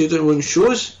references, they wouldn't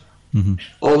show us. Mm-hmm.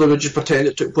 Or they would just pretend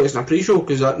it took place in a pre-show,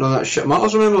 because none of that shit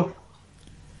matters, remember?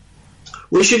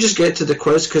 We should just get to the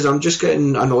quiz, because I'm just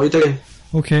getting annoyed again.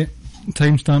 Okay,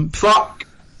 timestamp. Fuck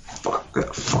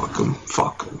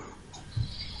him.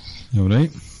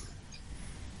 Alright.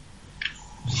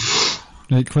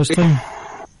 Right, quiz time.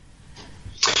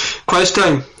 Quiz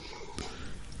time.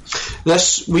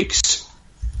 This week's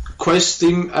quiz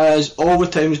theme is all the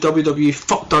times WWE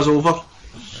fucked us over.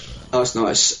 No, it's not,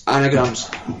 it's anagrams.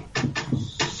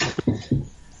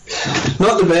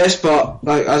 Not the best, but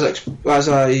like, as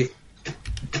I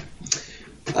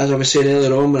was saying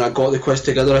earlier on, when I got the quiz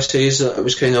together, I says that it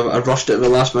was kind of, I rushed it at the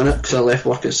last minute because I left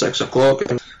work at 6 o'clock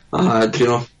and I had,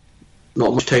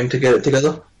 not much time to get it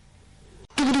together.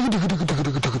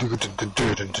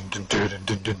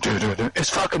 It's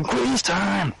fucking quiz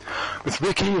time with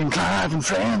Ricky and Clive and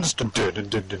friends. A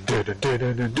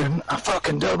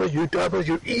fucking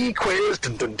WWE quiz.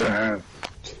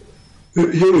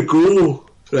 Here we go.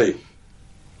 Right.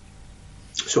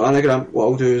 So anagram, what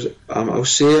I'll do is I'll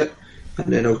say it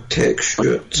and then I'll text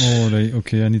you it. Oh right,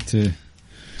 okay, I need to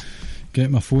get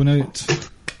my phone out.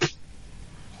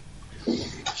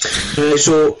 Right,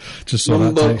 so just saw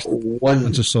number that text. 1.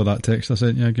 I just saw that text I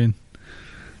sent you again.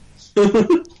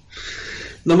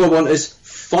 Number 1 is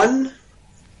fun,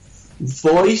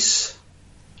 voice,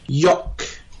 yuck.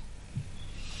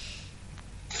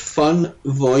 Fun,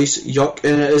 voice, yuck,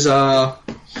 and it's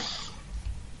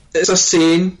a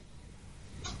saying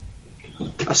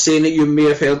that you may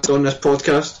have heard on this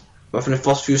podcast, within the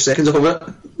first few seconds of it.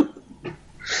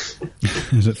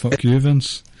 Is it fuck you,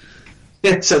 Vince?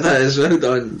 Yes, it is. Well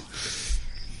done.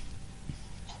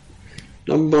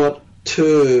 Number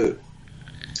two,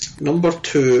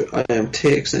 I am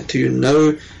texting it to you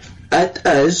now. It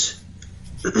is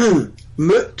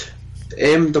Moot,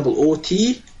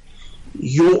 M-O-O-T,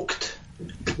 Yoked,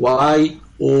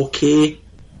 Y-O-K-E-D.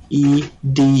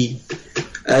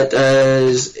 It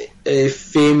is a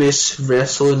famous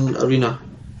wrestling arena.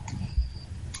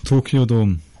 Tokyo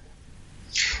Dome.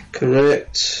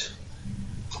 Correct.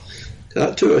 Is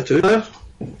that 2 out of 2 now?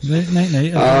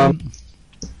 Right.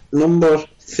 Number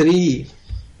 3.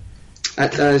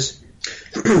 It is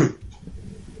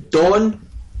Dawn,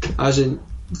 as in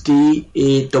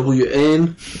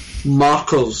D-A-W-N,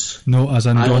 Markers. No, as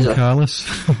in Don Callis.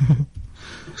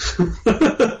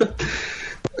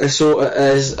 So it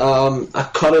is a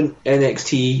current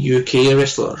NXT UK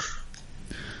wrestler.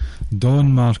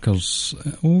 Don Markers.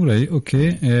 Oh, right,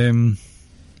 okay.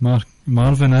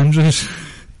 Marvin Andrews.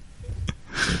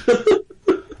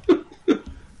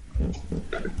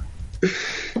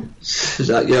 Is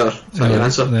that your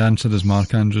answer? The answer is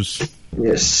Mark Andrews.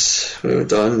 Yes, well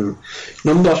done.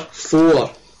 Number 4.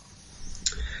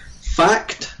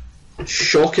 Fact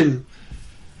Shocking,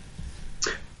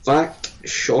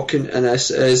 and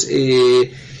this is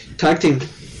a tag team.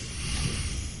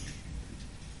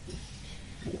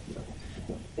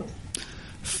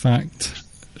 Fact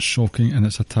Shocking, and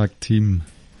it's a tag team.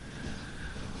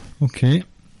 Okay.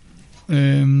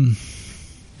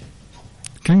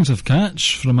 Kings of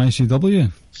Catch from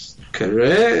ICW.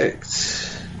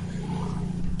 Correct.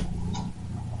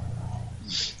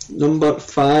 Number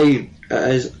 5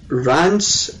 is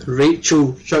Rance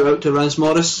Rachel. Shout out to Rance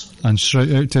Morris. And shout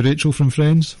out to Rachel from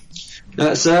Friends.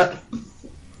 That's it.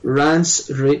 Rance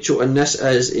Rachel, and this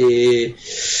is a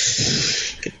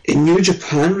New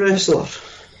Japan wrestler.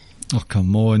 Oh,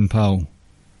 come on, pal.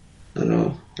 I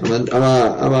know.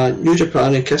 I'm a New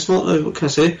Japan and Kiss mark now. What can I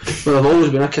say? Well, I've always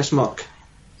been a Kiss mark.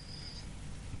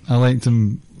 I liked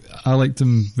them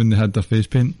when they had their face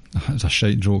paint. It's a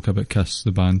shite joke about Kiss,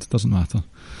 the band. Doesn't matter.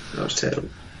 That was terrible.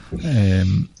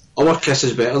 Our Kiss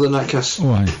is better than that Kiss.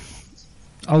 Oh, aye.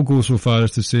 I'll go so far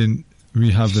as to say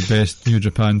we have the best New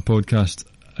Japan podcast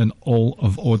in all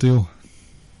of audio.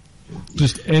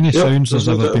 Just any sounds there's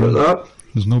ever been.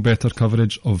 There's no better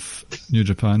coverage of New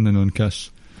Japan than on Kiss.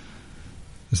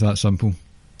 It's that simple.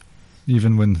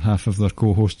 Even when half of their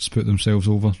co-hosts put themselves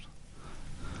over.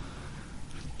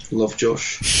 Love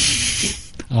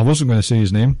Josh. I wasn't going to say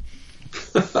his name.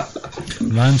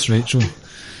 Rance Rachel.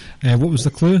 What was the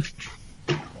clue?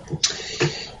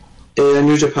 A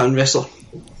New Japan wrestler.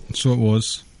 So it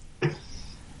was.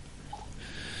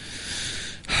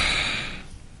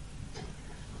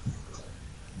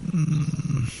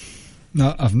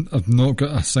 No, I've not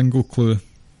got a single clue.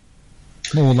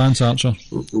 Oh, Lance Archer.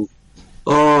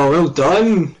 Oh, well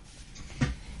done.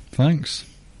 Thanks.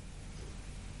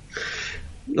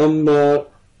 Number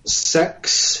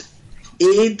 6,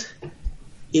 Aid,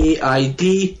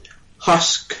 A-I-D,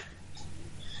 Husk,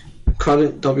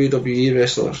 current WWE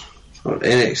wrestler, or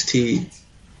NXT.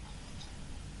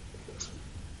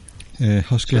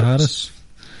 Husky Harris.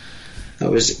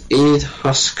 That was Aid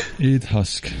Husk. Aid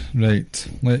Husk. Right,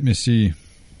 let me see.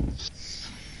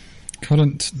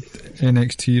 Current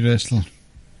NXT wrestler.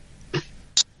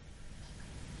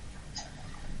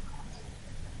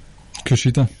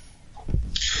 Kushida.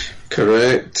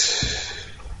 Correct.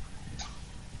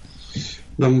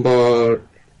 Number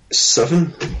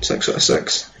 7, 6 out of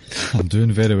 6. I'm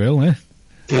doing very well, eh?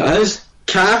 It is.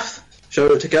 Kath,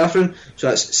 shout out to Catherine. So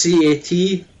that's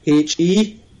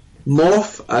C-A-T-H-E,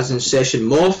 Moth, as in session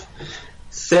Moth,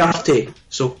 30.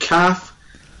 So Kath,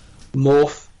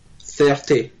 Moth,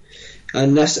 30.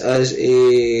 And this is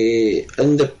a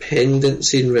independent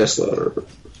scene wrestler.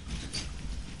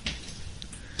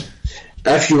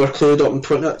 If you were clued up on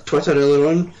Twitter earlier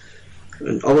on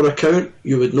our account,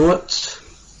 you would know it.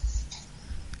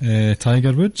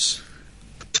 Tiger Woods.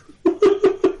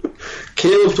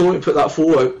 Caleb told me to put that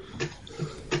photo out.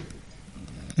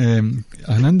 An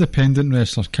independent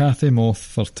wrestler, Kathy Moth,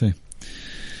 30.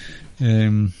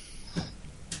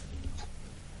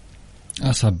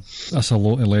 That's a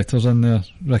lot of letters in there,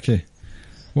 Ricky.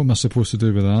 What am I supposed to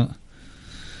do with that?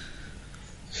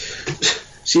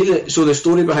 See, so the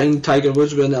story behind Tiger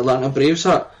Woods wearing the Atlanta Braves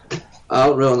hat, I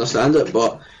don't really understand it,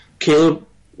 but Caleb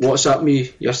WhatsApped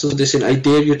me yesterday saying, I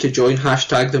dare you to join #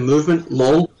 the movement,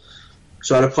 lol.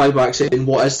 So I replied back saying,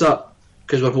 what is that?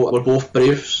 Because we're both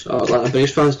Braves, Atlanta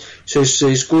Braves fans. So he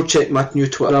says, go check my new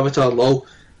Twitter avatar, lol.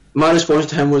 My response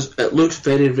to him was, it looks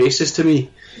very racist to me.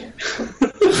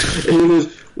 And he goes,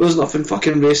 there's nothing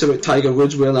fucking race about Tiger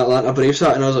Woods wearing that Atlanta Braves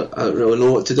hat. And I was like, I don't really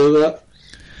know what to do with that.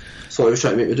 Thought he was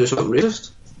trying to make me do something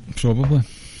racist. Probably.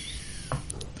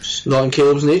 It's not in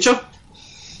Caleb's nature.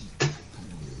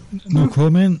 No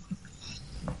comment.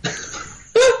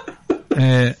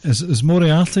 Is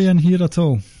Moriarty in here at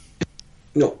all?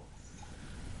 No.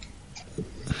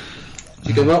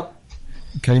 You give up?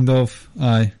 Kind of,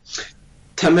 aye.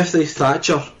 Timothy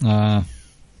Thatcher.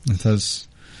 It is.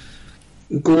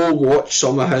 Go watch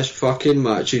some of his fucking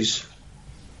matches.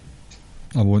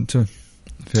 I want to.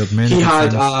 I've heard many. He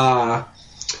had things.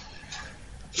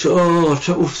 a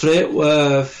triple threat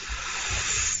with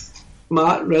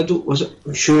Matt Riddle. Was it?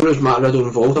 I'm sure it was Matt Riddle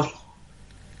and Volder.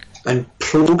 In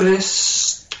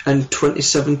Progress in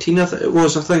 2017, I think it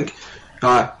was. I think.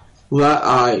 Yeah.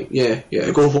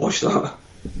 Go watch that.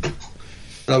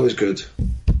 That was good.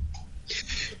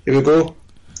 Here we go.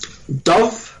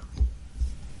 Dove,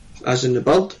 as in the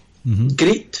bird.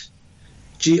 Greet,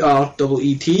 Greet.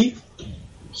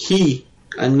 He,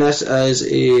 and this is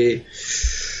a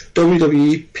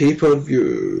WWE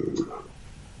pay-per-view.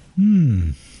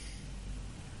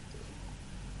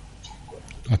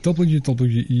 A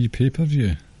WWE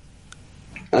pay-per-view.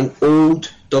 An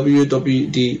old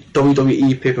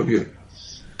WWE pay-per-view.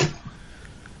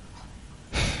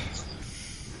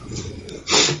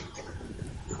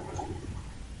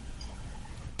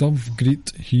 Dove,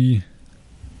 Greet, he.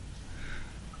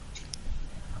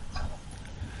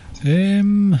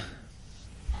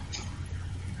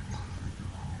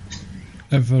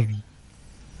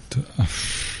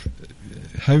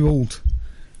 How old?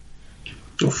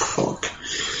 Oh fuck.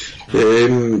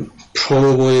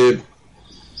 Probably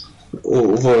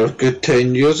over a good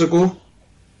 10 years ago.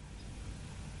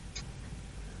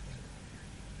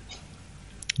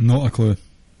 Not a clue.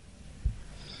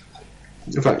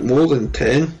 In fact, more than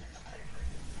 10.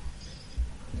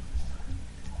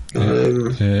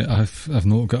 I've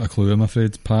not got a clue, I'm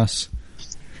afraid. Pass.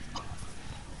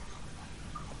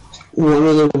 One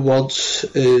of the words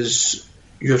is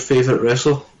your favourite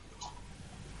wrestler.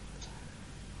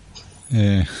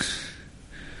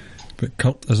 But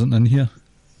Kurt isn't in here.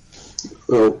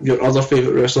 Well, your other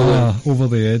favourite wrestler. Over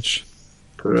the Edge.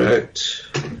 Correct.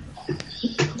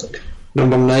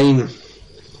 Number 9.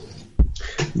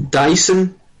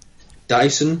 Dyson,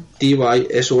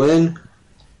 D-Y-S-O-N,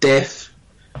 deaf,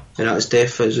 and that's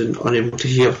deaf as in unable to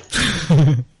hear.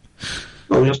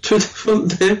 Oh, there's two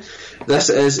different them. This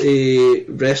is a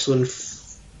wrestling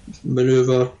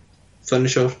manoeuvre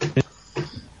finisher.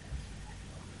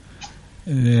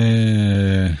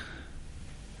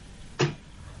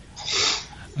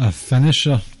 A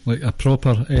finisher, like a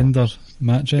proper ender,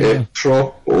 match ender.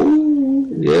 Oh,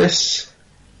 yes.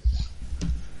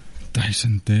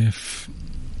 Dyson Deaf.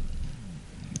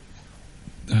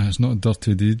 It's not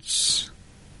Dirty Deeds.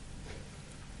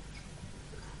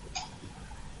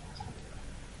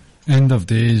 End of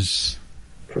Days.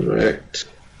 Correct.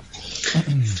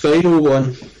 Final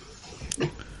one.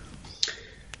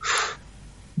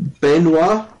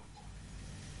 Benoit.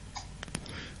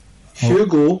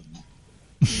 Hugo.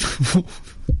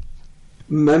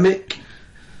 Mimic.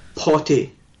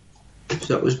 Potty.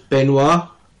 So that was Benoit,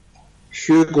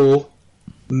 Hugo,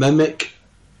 Mimic,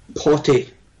 Potty,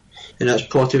 and that's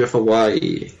Potty with a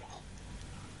Y.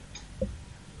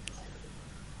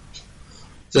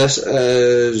 This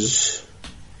is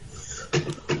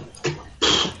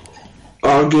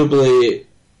arguably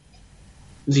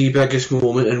the biggest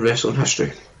moment in wrestling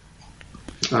history.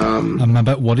 I'm a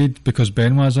bit worried because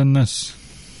Benoit's in this.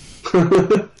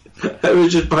 It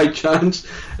was just by chance.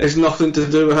 It's nothing to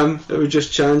do with him. It was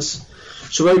just chance.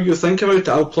 So while you think about it,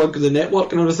 I'll plug the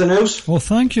network and everything else. Well,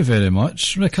 thank you very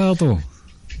much, Ricardo.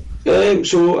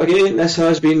 So again, this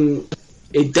has been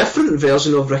a different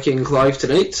version of Ricky and Clive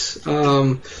tonight.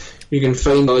 You can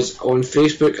find us on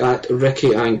Facebook at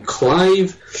Ricky and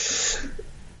Clive.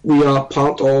 We are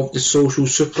part of the Social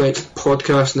Suplex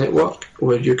Podcast Network,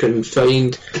 where you can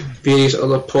find various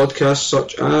other podcasts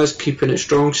such as Keeping It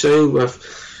Strong Style with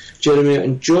Jeremy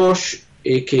and Josh,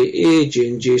 aka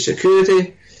J&J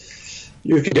Security.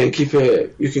 You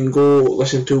can go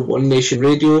listen to One Nation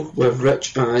Radio with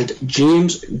Rich and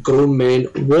James. Grown Men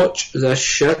Watch This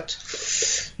Shit.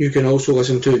 You can also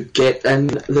listen to Get in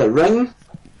the Ring.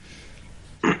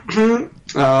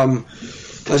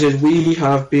 As is, we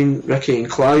have been Ricky and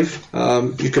Clive.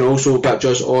 You can also catch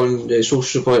us on the social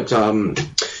support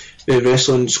the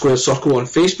Wrestling Square Circle on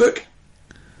Facebook.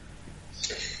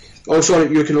 Also,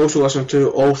 you can also listen to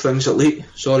All Things Elite.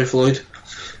 Sorry, Floyd.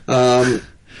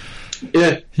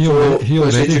 Yeah, he you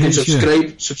can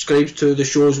subscribe subscribe to the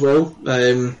show as well.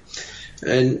 And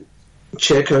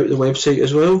check out the website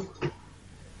as well.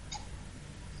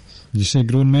 Did you say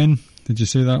Grown Men? Did you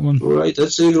say that one? Right,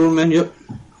 did say Grown Men, yep.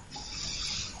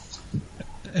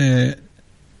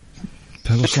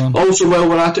 Power Slam. Also, while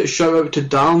we're at it, shout out to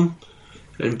Dan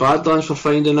in Badlands for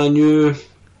finding a new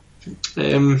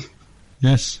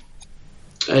Yes.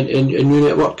 a new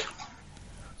network.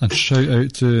 And shout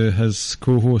out to his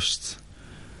co-host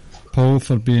Paul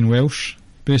for being Welsh,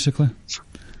 basically.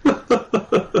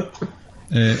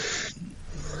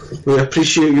 We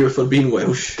appreciate you for being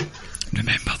Welsh.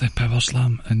 Remember the Power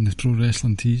Slam and the Pro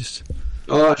Wrestling tees?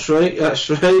 Oh, that's right, that's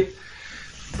right.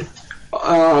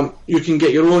 You can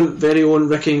get your own very own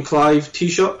Ricky and Clive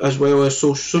t-shirt, as well as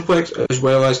Social Suplex, as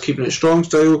well as Keeping It Strong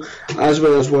style, as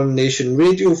well as One Nation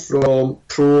Radio from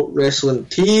Pro Wrestling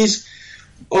Tees.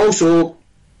 Also,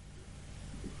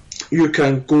 you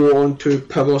can go on to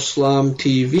Power Slam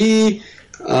TV,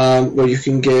 where you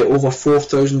can get over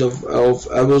 4,000 of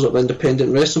hours of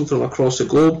independent wrestling from across the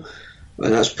globe,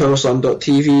 and that's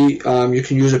powerslam.tv. You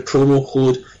can use a promo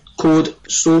code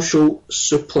Social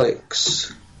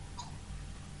Suplex.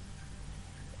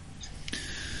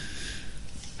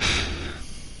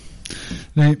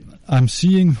 Right, I'm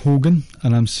seeing Hogan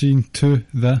and I'm seeing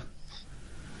the.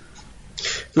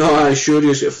 No, I assure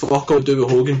you, it's got fuck all to do with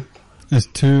Hogan. Is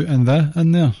two and the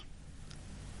in there?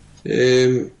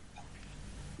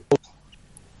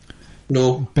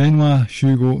 No. Benoit,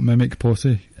 Hugo, Mimic,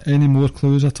 Posse. Any more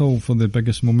clues at all for the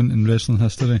biggest moment in wrestling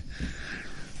history?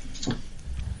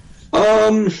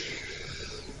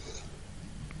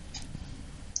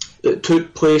 It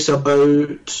took place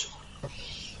about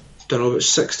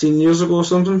 16 years ago or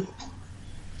something.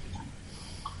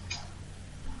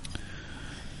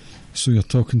 So you're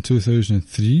talking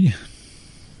 2003?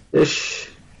 Ish.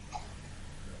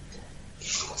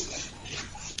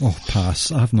 Oh,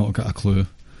 pass. I've not got a clue.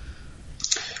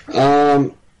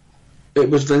 It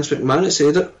was Vince McMahon that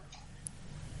said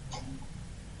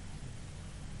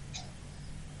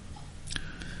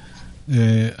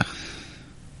it.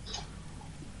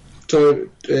 So,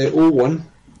 01.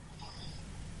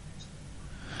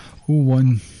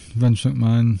 01, Vince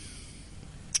McMahon.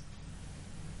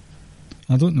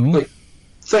 I don't know. Like,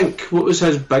 think, what was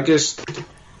his biggest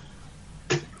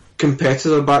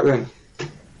competitor back then?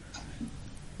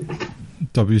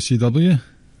 WCW.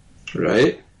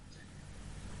 Right.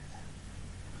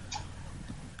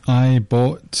 I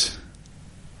bought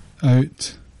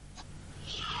out.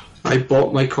 I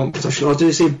bought my competition. Or did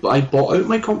he say I bought out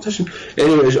my competition?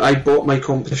 Anyways, I bought my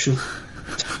competition.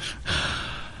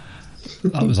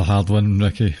 That was a hard one,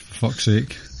 Ricky, for fuck's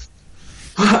sake.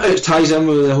 It ties in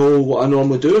with the whole what I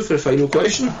normally do for the final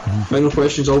question. Mm-hmm. Final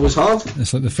question's always hard.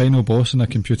 It's like the final boss in a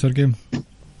computer game.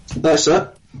 That's it.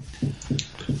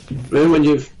 Remember when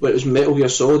it was Metal Gear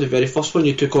Solid, the very first one,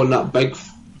 you took on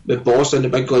the boss in the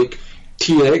big like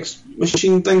T-Rex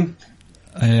machine thing?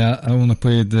 I only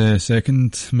played the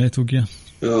second Metal Gear.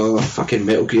 Oh, fucking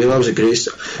Metal Gear, that was the greatest.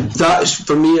 That is,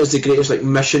 for me, is the greatest like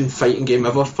mission fighting game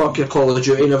ever. Fuck your Call of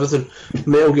Duty and everything.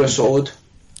 Metal Gear Solid.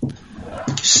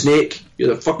 Snake,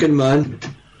 you're the fucking man.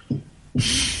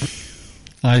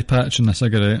 Eye patch and a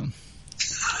cigarette.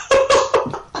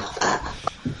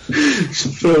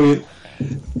 It's brilliant.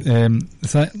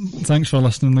 Thanks for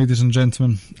listening, ladies and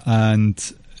gentlemen. And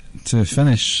to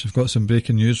finish, I've got some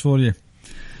breaking news for you.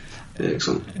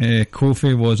 Excellent.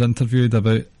 Kofi was interviewed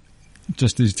about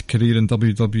just his career in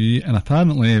WWE, and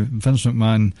apparently Vince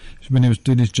McMahon, when he was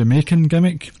doing his Jamaican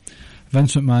gimmick,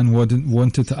 Vince McMahon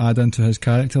wanted to add into his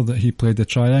character that he played the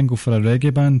triangle for a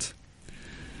reggae band.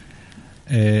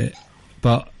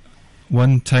 But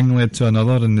one thing led to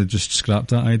another and they just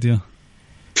scrapped that idea.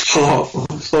 Oh, for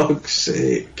fuck's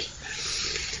sake.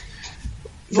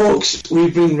 Folks,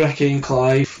 we've been Ricky and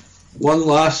Clive. One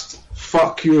last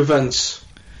fuck you, Vince.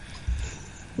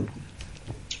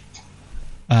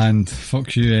 And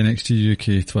fuck you, NXT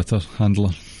UK Twitter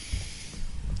handler.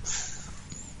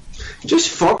 Just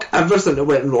fuck everything that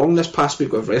went wrong this past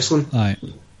week with wrestling. Aye.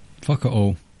 Fuck it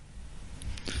all.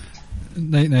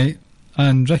 Night night.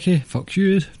 And Ricky, fuck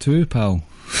you too, pal.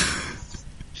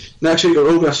 Next week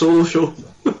it'll be a solo show.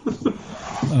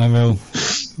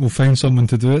 We'll find someone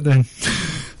to do it then.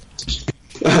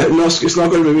 No, it's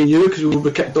not going to be me and you because we'll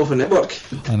be kicked off the network.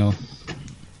 I know.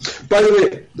 By the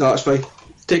way, no, it's fine.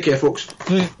 Take care, folks.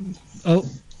 Right. Oh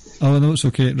no, it's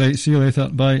okay. Right, see you later.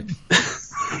 Bye.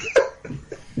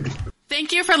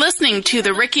 Thank you for listening to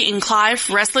the Ricky and Clive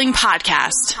Wrestling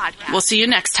Podcast. We'll see you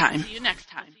next time.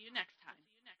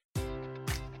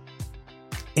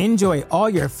 Enjoy all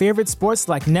your favorite sports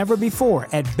like never before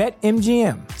at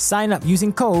BetMGM. Sign up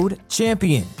using code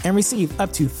CHAMPION and receive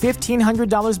up to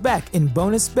 $1,500 back in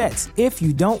bonus bets if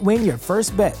you don't win your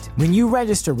first bet. When you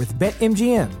register with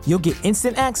BetMGM, you'll get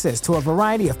instant access to a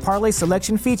variety of parlay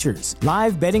selection features,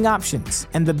 live betting options,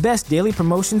 and the best daily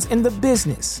promotions in the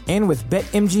business. And with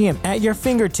BetMGM at your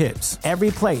fingertips,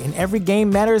 every play and every game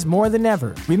matters more than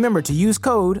ever. Remember to use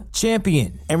code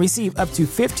CHAMPION and receive up to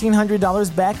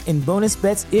 $1,500 back in bonus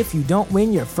bets if you don't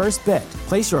win your first bet.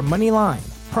 Place your money line,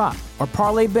 prop, or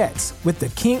parlay bets with the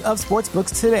king of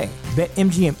sportsbooks today.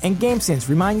 BetMGM and GameSense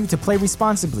remind you to play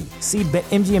responsibly. See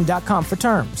BetMGM.com for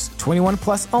terms. 21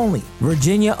 plus only.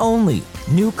 Virginia only.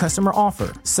 New customer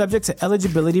offer. Subject to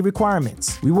eligibility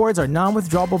requirements. Rewards are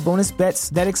non-withdrawable bonus bets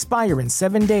that expire in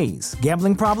 7 days.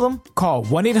 Gambling problem? Call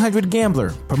 1-800-GAMBLER.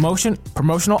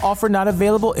 Promotional offer not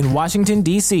available in Washington,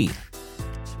 D.C.